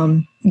this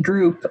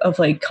group of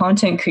like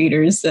content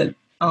creators that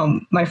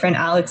my friend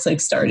Alex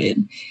like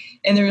started,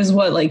 and there was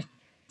like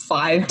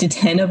 5 to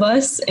 10 of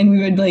us, and we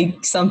would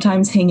like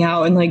sometimes hang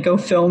out and like go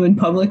film in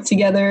public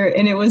together,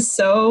 and it was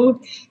so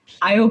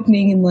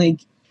eye-opening and like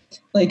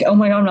oh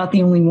my god, I'm not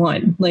the only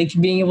one. Like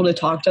being able to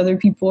talk to other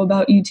people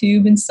about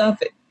YouTube and stuff,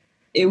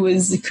 it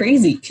was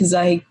crazy because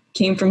I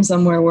came from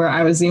somewhere where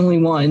I was the only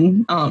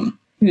one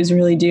who was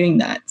really doing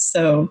that.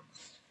 So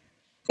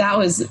that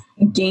was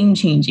game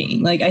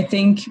changing. Like I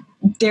think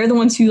they're the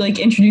ones who like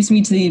introduced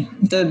me to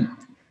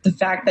the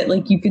fact that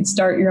like you could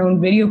start your own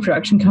video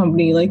production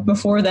company. Like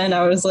before then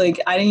I was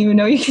like, I didn't even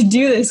know you could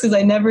do this because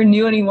I never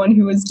knew anyone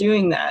who was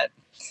doing that,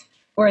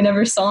 or I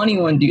never saw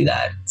anyone do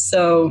that.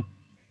 So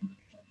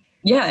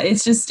yeah,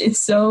 it's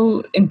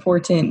so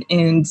important.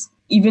 And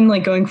even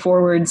like going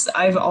forwards,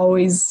 I've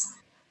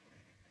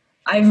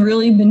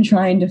really been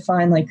trying to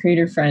find like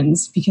creator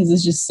friends because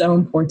it's just so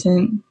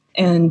important.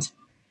 And,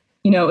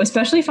 you know,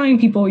 especially finding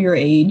people your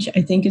age,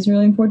 I think is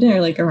really important,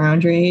 or like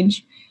around your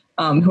age,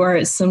 who are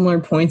at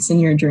similar points in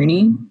your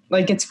journey.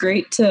 Like it's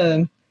great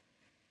to,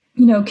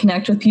 you know,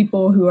 connect with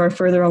people who are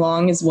further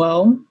along as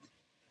well.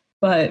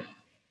 But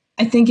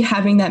I think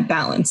having that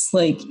balance,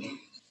 like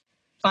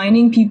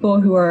finding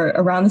people who are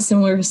around the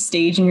similar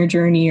stage in your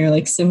journey or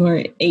like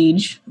similar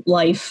age,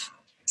 life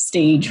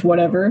stage,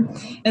 whatever.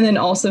 And then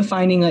also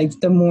finding like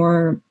the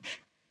more,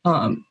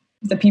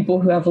 the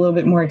people who have a little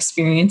bit more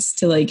experience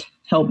to like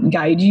help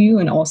guide you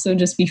and also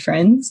just be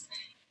friends.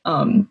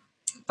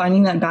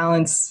 Finding that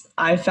balance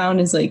I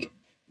found is like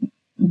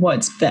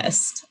what's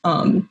best.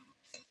 I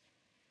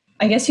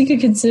guess you could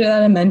consider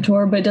that a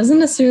mentor, but it doesn't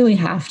necessarily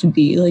have to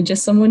be like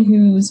just someone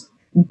who's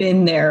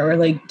been there or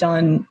like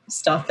done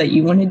stuff that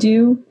you want to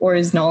do or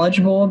is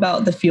knowledgeable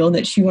about the field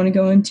that you want to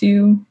go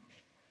into.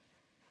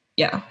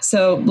 Yeah.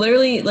 So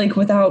literally like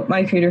without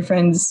my creator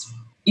friends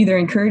either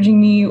encouraging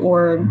me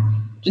or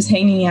just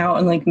hanging out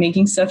and like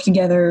making stuff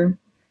together,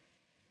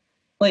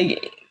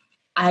 like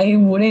I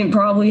wouldn't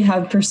probably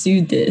have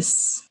pursued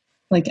this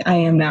like I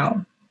am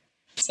now.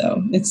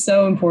 So it's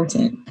so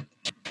important.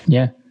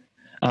 Yeah.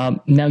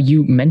 Now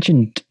you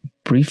mentioned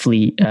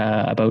briefly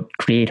about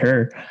Create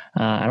Her.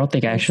 I don't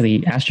think I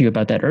actually asked you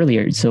about that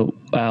earlier. So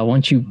why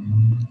don't you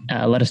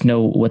let us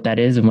know what that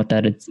is and what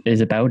that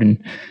is about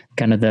and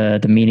kind of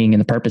the meaning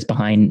and the purpose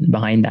behind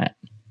that.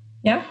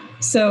 Yeah.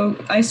 So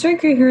I started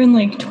Create Her in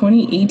like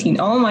 2018.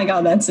 Oh my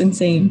God, that's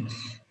insane.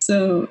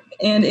 So,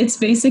 and it's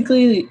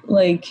basically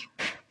like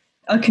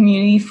a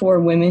community for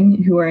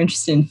women who are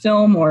interested in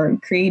film or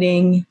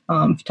creating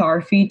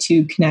photography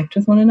to connect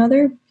with one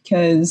another.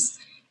 Because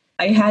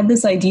I had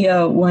this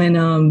idea when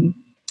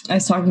I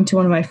was talking to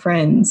one of my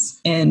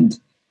friends, and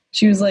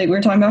she was like, we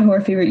were talking about who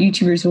our favorite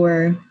YouTubers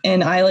were.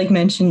 And I like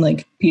mentioned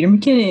like Peter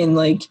McKinnon,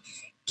 like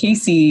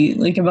Casey,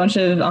 like a bunch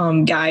of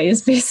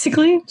guys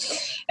basically.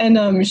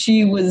 And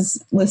she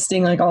was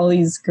listing like all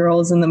these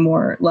girls in the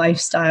more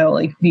lifestyle,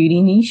 like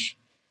beauty niche.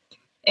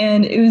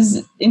 And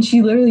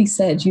she literally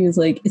said, she was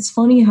like, it's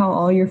funny how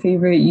all your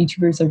favorite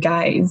YouTubers are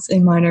guys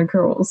and mine are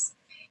girls.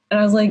 And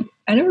I was like,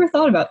 I never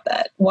thought about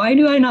that. Why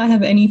do I not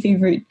have any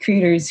favorite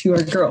creators who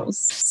are girls?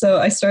 So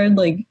I started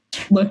like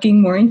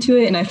looking more into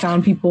it, and I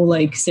found people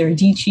like Sarah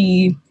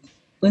Dietschy,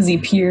 Lizzie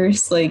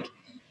Pierce, like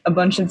a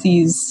bunch of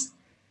these,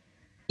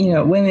 you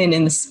know, women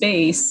in the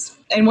space.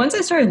 And once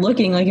I started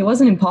looking, like it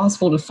wasn't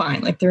impossible to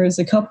find. Like there was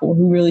a couple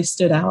who really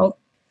stood out.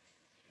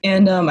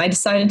 And I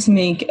decided to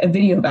make a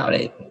video about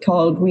it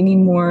called We Need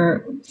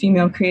More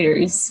Female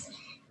Creators.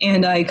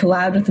 And I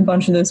collabed with a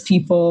bunch of those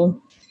people.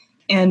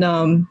 And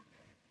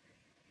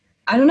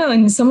I don't know.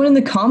 And someone in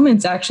the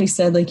comments actually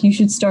said, like, you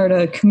should start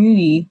a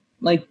community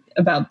like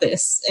about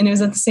this. And it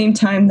was at the same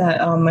time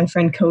that my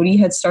friend Cody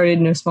had started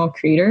No Small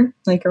Creator,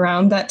 like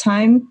around that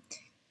time.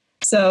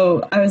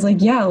 So I was like,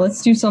 yeah,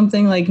 let's do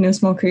something like No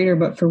Small Creator,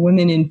 but for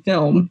women in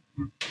film.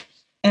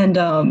 And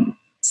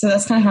so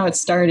that's kind of how it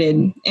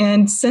started.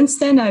 And since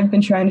then, I've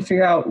been trying to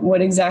figure out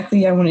what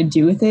exactly I want to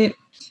do with it.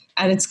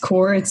 At its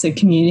core, it's a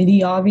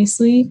community,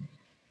 obviously.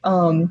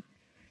 I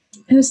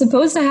was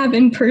supposed to have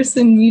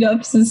in-person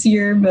meetups this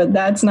year, but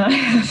that's not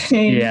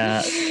happening.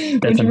 Yeah,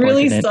 which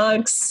really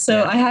sucks. So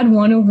yeah. I had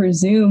one over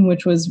Zoom,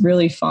 which was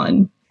really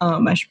fun.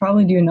 I should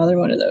probably do another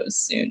one of those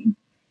soon.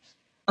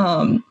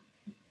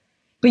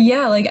 But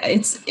yeah, like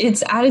it's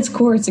at its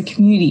core, it's a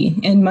community,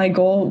 and my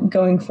goal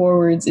going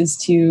forwards is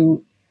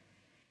to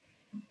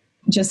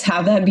just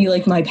have that be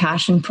like my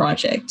passion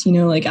project. You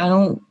know, like I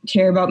don't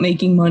care about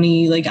making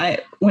money. Like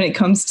when it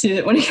comes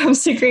to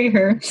Create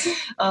Her,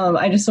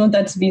 I just want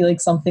that to be like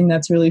something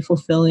that's really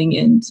fulfilling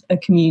and a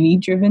community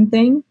driven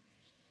thing.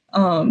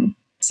 So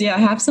yeah, I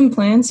have some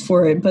plans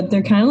for it, but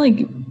they're kind of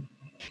like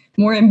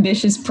more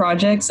ambitious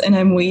projects, and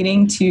I'm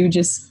waiting to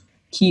just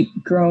keep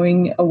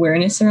growing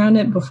awareness around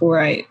it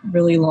before I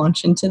really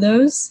launch into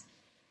those.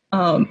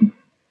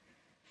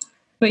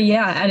 But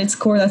yeah, at its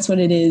core, that's what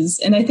it is.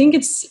 And I think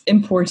it's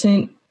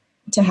important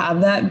to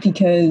have that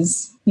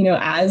because, you know,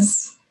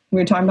 as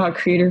we're talking about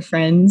creator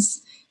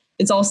friends,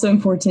 it's also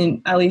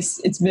important, at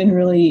least it's been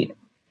really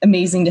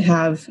amazing to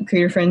have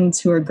creator friends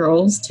who are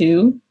girls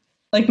too.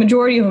 Like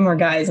majority of them are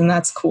guys, and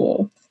that's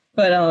cool.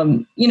 But,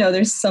 you know,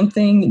 there's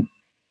something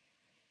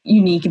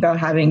unique about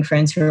having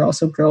friends who are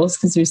also girls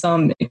because there's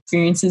some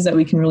experiences that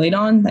we can relate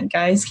on that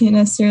guys can't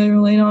necessarily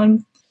relate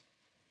on.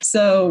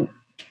 So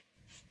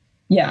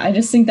yeah, I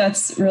just think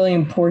that's really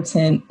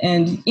important.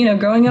 And, you know,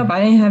 growing up, I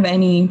didn't have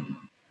any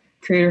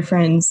creator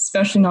friends,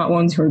 especially not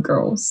ones who are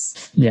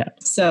girls. Yeah.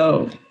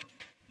 So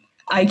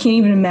I can't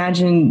even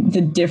imagine the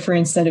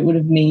difference that it would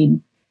have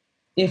made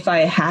if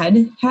I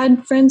had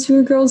friends who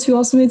were girls who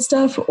also made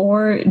stuff,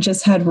 or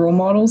just had role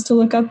models to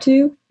look up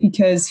to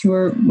who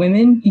are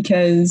women,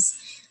 because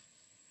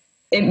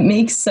it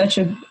makes such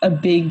a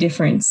big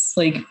difference.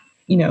 Like,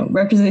 you know,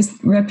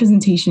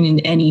 representation in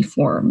any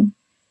form.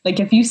 Like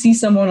if you see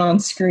someone on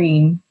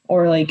screen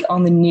or like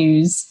on the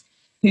news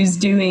who's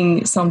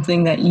doing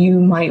something that you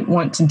might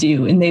want to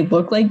do and they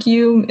look like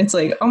you, it's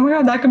like, oh my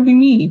God, that could be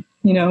me,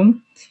 you know?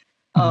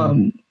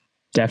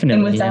 Definitely.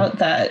 And without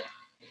that,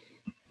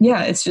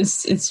 yeah,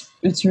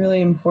 it's really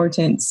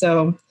important.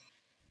 So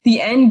the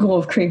end goal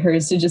of Create Her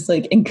is to just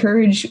like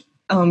encourage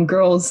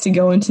girls to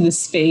go into the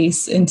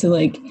space and to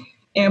like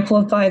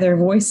amplify their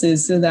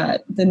voices so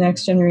that the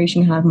next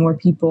generation have more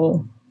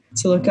people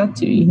to look up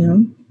to, you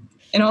know?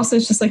 And also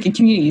it's just like a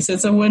community. So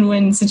it's a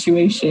win-win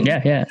situation.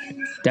 Yeah,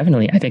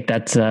 definitely. I think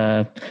that's,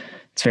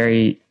 it's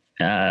very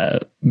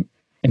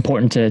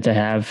important to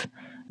have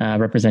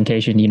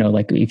representation, you know,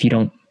 like if you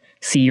don't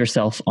see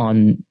yourself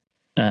on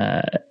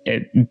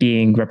it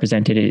being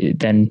represented,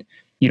 then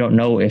you don't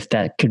know if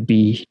that could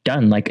be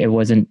done. Like it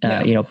wasn't,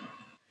 you know,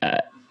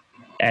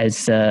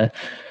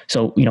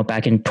 so, you know,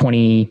 back in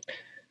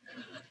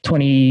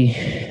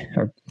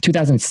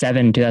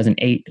 2007,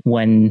 2008,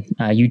 when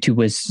YouTube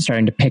was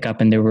starting to pick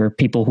up and there were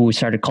people who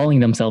started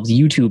calling themselves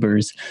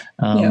YouTubers.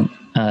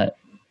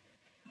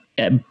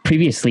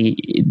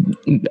 Previously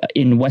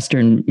in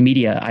Western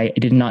media, I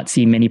did not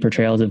see many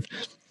portrayals of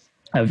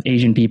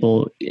Asian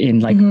people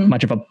in like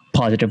much of a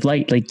positive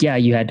light. Like, yeah,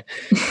 you had,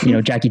 you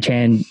know, Jackie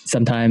Chan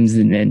sometimes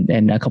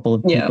and a couple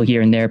of people here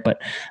and there,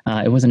 but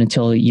it wasn't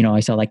until, you know,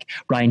 I saw like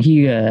Ryan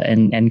Higa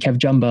and Kev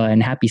Jumba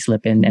and Happy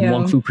Slip and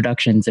Wong Fu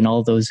Productions and all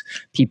of those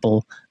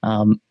people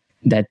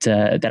that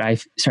I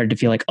started to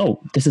feel like,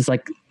 oh, this is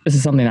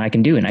something that I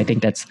can do. And I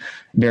think that's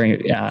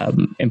very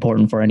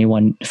important for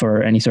anyone,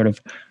 for any sort of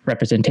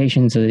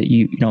representation, so that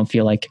you don't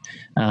feel like,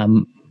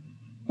 so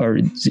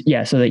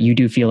that you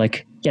do feel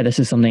like, yeah, this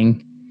is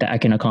something that I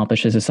can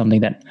accomplish. This is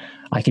something that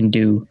I can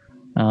do.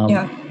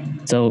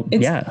 So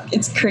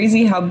it's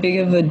crazy how big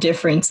of a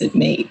difference it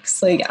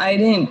makes. Like I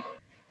didn't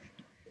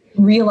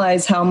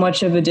realize how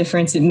much of a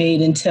difference it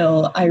made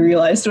until I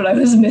realized what I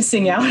was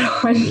missing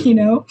out on, you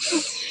know?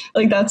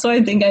 Like that's why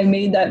I think I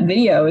made that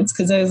video. It's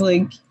because I was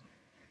like,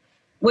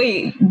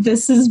 wait,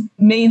 this has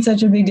made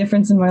such a big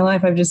difference in my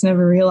life. I've just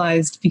never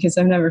realized because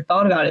I've never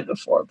thought about it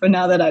before. But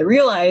now that I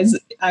realize,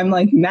 I'm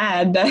like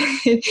mad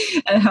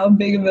at how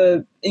big of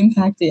an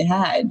impact it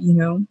had, you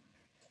know?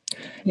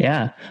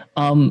 Yeah.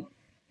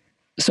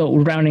 So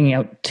we're rounding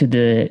out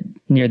to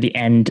near the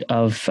end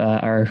of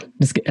our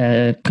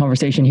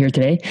conversation here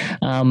today.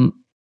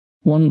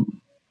 One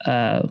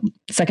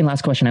second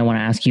last question I want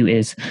to ask you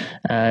is,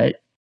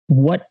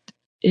 what,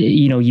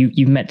 you know,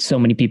 you've met so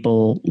many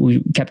people.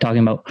 We kept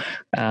talking about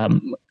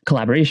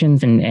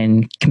collaborations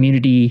and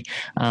community.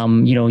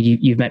 You know,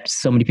 you've met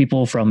so many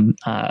people from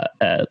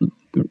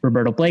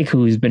Roberto Blake,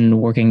 who's been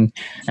working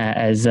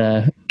as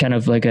kind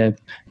of like a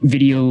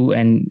video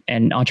and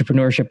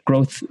entrepreneurship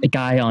growth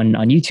guy on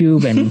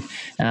YouTube. And,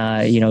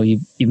 you know, you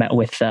met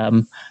with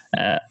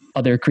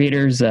other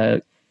creators,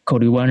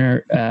 Cody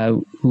Warner,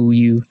 who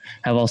you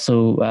have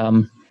also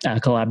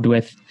collabed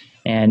with.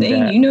 And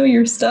you know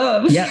your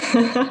stuff.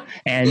 Yeah.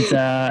 And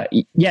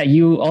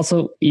you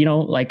also, you know,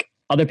 like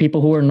other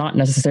people who are not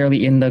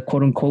necessarily in the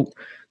quote unquote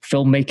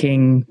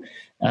filmmaking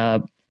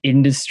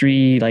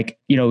industry. Like,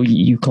 you know,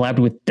 you collabed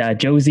with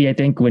Josie, I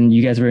think, when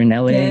you guys were in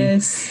LA.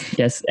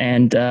 Yes.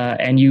 And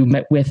you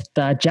met with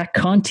Jack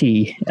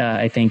Conti,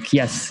 I think.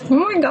 Yes. Oh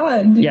my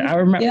God. Yeah, I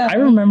remember. Yeah. I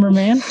remember,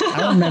 man.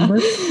 I remember.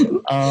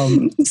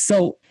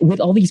 So with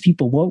all these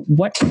people,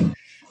 what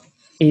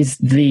is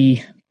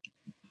the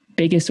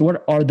biggest,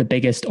 what are the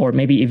biggest, or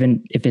maybe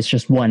even if it's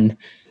just one,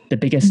 the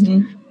biggest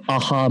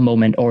aha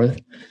moment or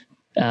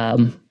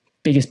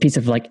biggest piece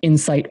of like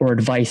insight or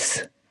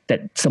advice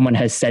that someone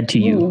has said to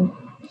you?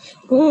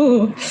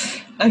 Ooh.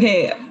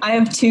 Okay, I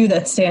have two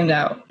that stand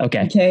out.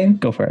 Okay,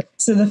 go for it.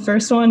 So the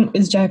first one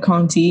is Jack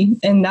Conte,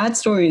 and that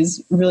story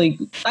is really,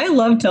 I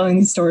love telling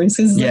these stories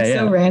because it's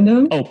so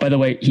random. Oh, by the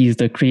way, he's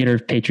the creator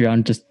of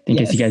Patreon, just in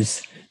case you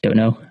guys don't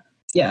know.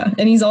 Yeah,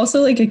 and he's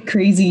also like a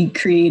crazy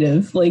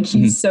creative. Like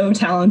he's so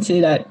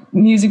talented at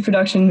music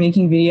production,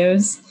 making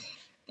videos.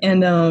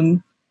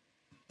 And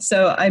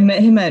so I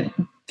met him at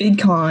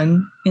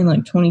VidCon in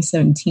like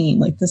 2017.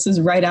 Like this is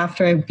right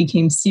after I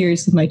became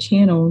serious with my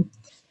channel.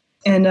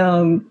 And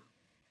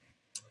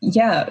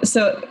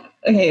so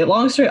okay,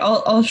 long story,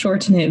 I'll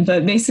shorten it,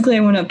 but basically I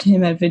went up to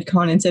him at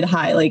VidCon and said,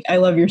 hi, like I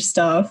love your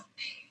stuff.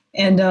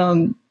 And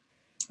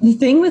the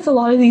thing with a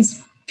lot of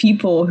these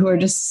people who are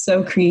just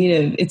so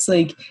creative, it's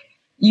like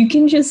you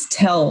can just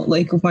tell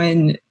like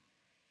when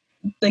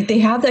like they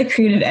have that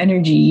creative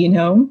energy, you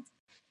know?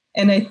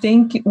 And I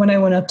think when I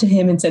went up to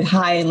him and said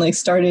hi and like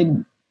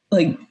started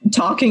like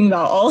talking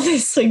about all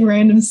this like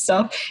random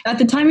stuff, at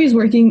the time he was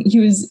working,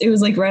 it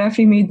was like right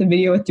after he made the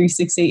video with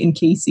 368 and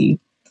Casey.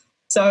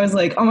 So I was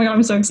like, oh my God,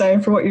 I'm so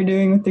excited for what you're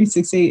doing with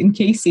 368 and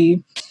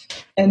Casey.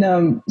 And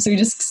so we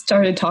just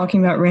started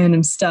talking about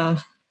random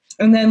stuff.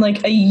 And then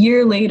like a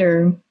year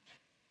later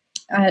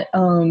at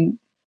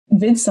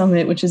Vid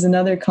Summit, which is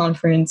another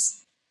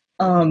conference,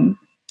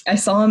 I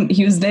saw him,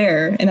 he was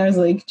there, and I was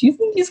like, do you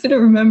think he's going to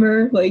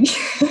remember? Like,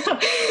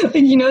 like,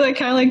 you know, that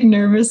kind of like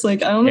nervous,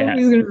 like, I don't know if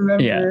he's going to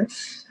remember.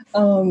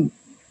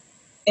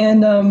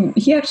 And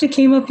he actually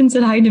came up and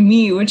said hi to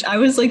me, which I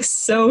was like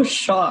so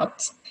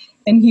shocked.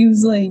 And he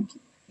was like,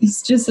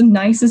 he's just the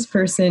nicest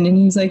person. And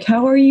he was like,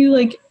 how are you?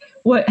 Like,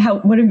 what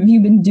have you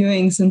been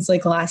doing since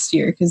like last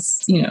year?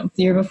 Because, you know,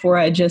 the year before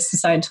I just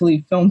decided to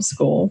leave film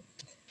school.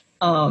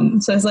 So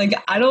I was like,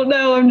 I don't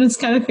know. I'm just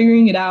kind of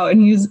figuring it out.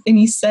 And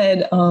he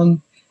said,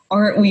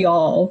 aren't we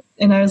all?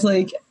 And I was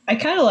like, I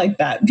kind of like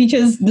that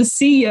because the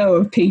CEO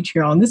of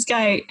Patreon, this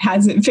guy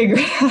hasn't figured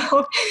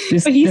out,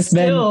 but he's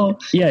still.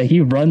 Man,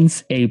 he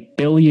runs $1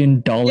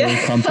 billion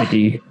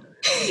company.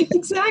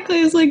 Exactly.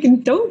 I was like,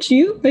 don't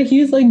you? But he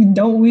was like,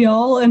 don't we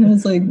all? And I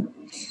was like,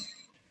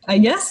 I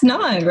guess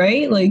not,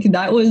 right? Like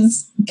that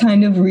was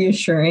kind of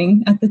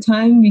reassuring at the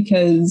time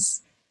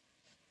because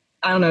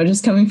I don't know,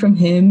 just coming from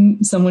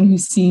him, someone who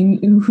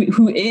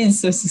is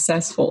so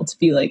successful, to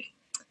be like,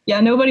 yeah,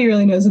 nobody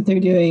really knows what they're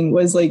doing,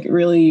 was like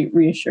really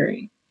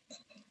reassuring.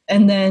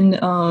 And then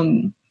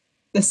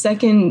the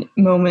second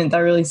moment that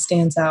really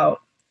stands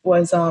out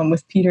was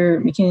with Peter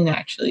McKinnon,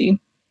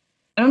 actually.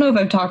 I don't know if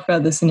I've talked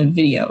about this in a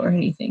video or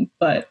anything,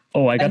 but...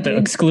 Oh, I got the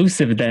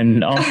exclusive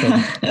then.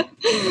 Awesome.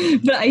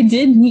 But I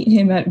did meet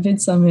him at Vid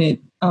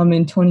Summit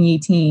in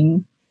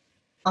 2018.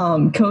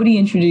 Cody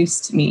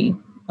introduced me,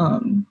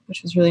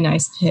 which was really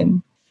nice of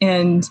him.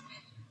 And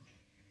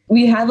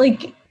we had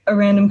like a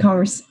random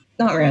conversation.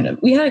 Not random.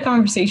 We had a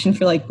conversation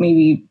for like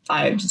maybe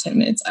 5 to 10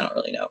 minutes. I don't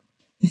really know.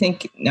 I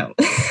think no.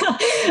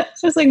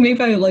 So it's like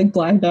maybe I like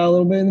blacked out a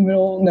little bit in the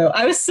middle. No,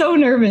 I was so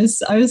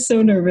nervous.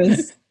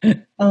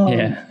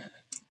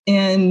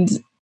 And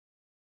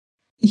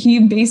he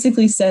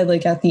basically said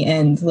like at the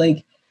end,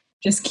 like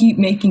just keep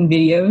making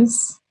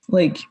videos.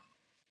 Like,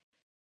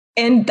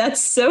 and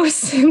that's so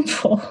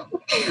simple.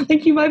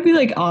 Like you might be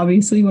like,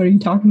 obviously, what are you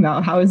talking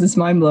about? How is this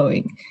mind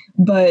blowing?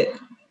 But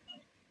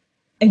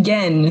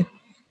again,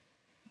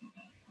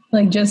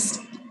 like just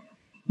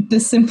the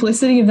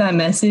simplicity of that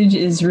message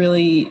is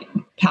really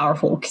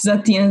powerful because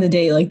at the end of the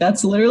day, like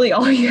that's literally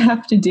all you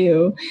have to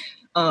do.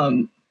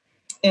 And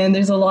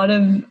there's a lot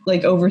of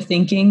like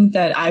overthinking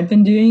that I've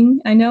been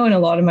doing, I know, and a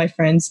lot of my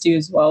friends do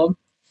as well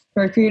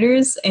for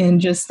creators. And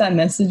just that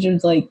message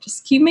of like,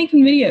 just keep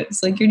making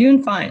videos. Like you're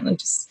doing fine. Like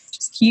just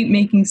keep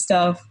making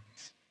stuff.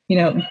 You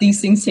know, these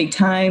things take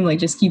time. Like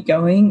just keep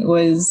going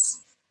was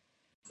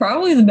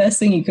probably the best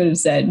thing you could have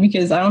said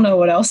because I don't know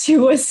what else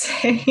you would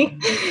say.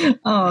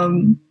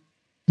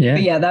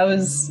 But yeah, that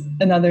was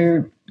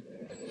another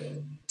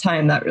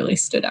time that really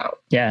stood out.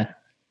 Yeah.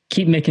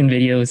 Keep making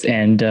videos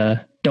and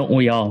don't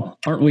we all?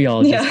 Aren't we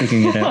all just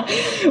figuring it out?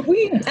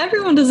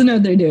 Everyone doesn't know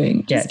what they're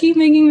doing. Just keep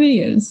making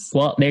videos.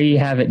 Well, there you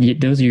have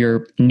it. Those are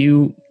your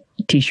new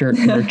t-shirt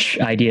merch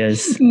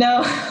ideas.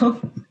 No.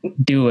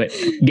 Do it.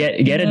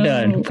 Get it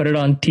done. Put it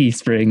on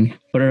Teespring.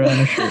 Put it on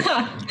a shirt.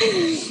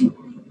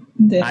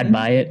 I'd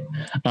buy it.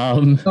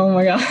 Oh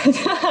my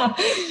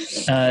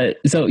God.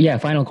 So yeah,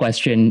 final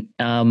question.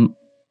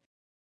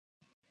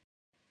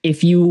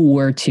 If you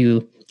were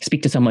to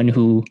speak to someone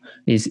who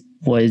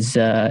was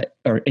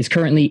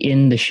currently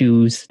in the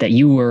shoes that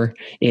you were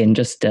in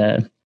just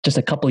a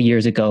couple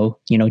years ago,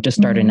 you know, just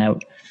starting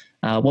out,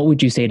 what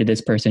would you say to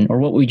this person, or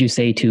what would you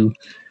say to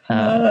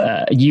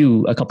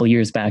you a couple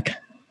years back?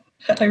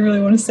 I really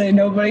want to say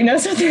nobody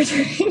knows what they're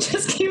doing.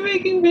 Just keep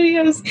making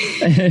videos.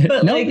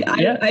 But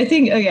I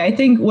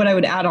think what I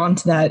would add on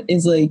to that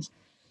is like,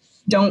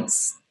 don't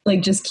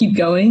like just keep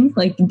going.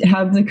 Like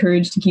have the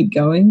courage to keep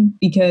going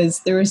because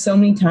there were so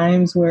many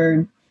times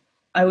where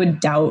I would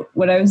doubt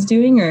what I was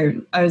doing, or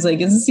I was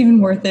like, is this even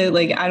worth it?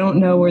 Like, I don't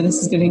know where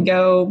this is going to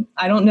go.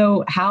 I don't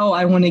know how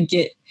I want to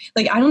get,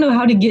 like, I don't know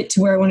how to get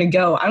to where I want to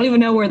go. I don't even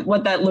know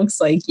what that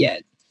looks like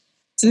yet.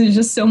 So there's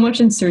just so much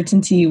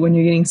uncertainty when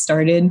you're getting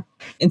started.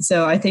 And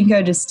so I think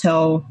I just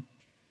tell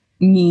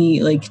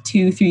me like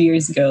 2-3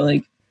 years ago,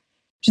 like,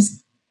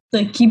 just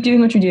like keep doing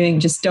what you're doing.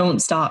 Just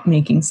don't stop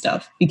making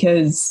stuff,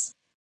 because,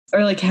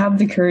 or like have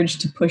the courage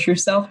to push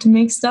yourself to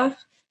make stuff,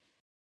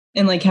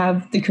 and like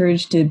have the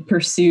courage to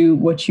pursue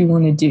what you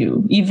want to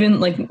do, even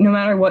like no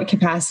matter what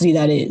capacity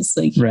that is,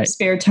 like Right.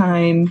 spare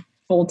time,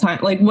 full time,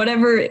 like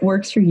whatever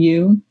works for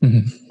you.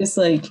 Mm-hmm. Just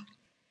like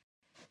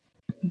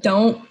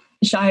don't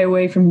shy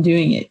away from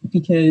doing it,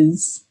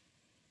 because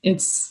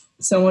it's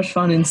so much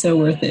fun and so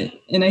worth it.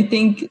 And I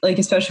think like,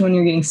 especially when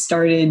you're getting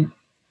started,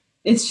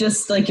 it's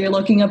just like you're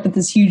looking up at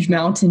this huge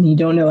mountain, you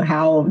don't know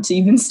how to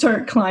even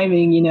start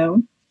climbing, you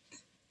know?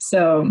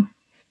 So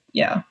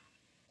yeah.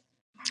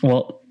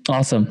 Well,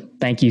 awesome.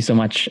 Thank you so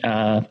much.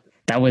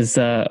 That was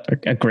a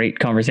great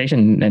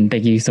conversation, and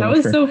thank you so much.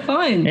 That was so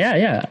fun.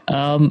 Yeah.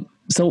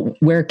 So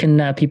where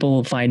can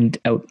people find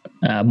out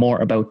more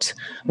about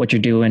what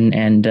you're doing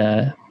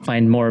and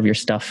find more of your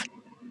stuff?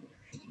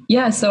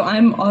 Yeah, so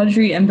I'm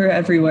Audrey Ember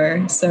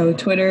everywhere. So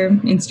Twitter,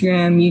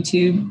 Instagram,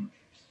 YouTube.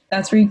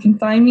 That's where you can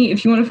find me.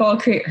 If you want to follow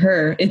Create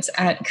Her, it's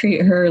at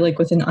Create Her, like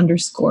with an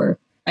underscore,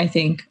 I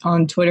think,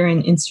 on Twitter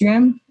and Instagram.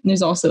 And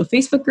there's also a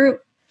Facebook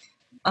group.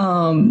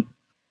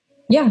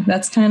 Yeah,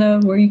 that's kind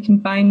of where you can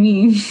find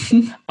me.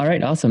 All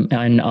right, awesome.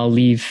 And I'll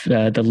leave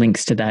the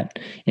links to that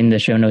in the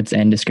show notes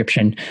and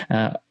description.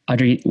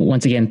 Audrey,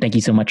 once again, thank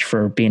you so much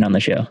for being on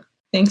the show.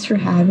 Thanks for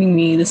having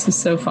me. This was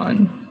so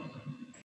fun.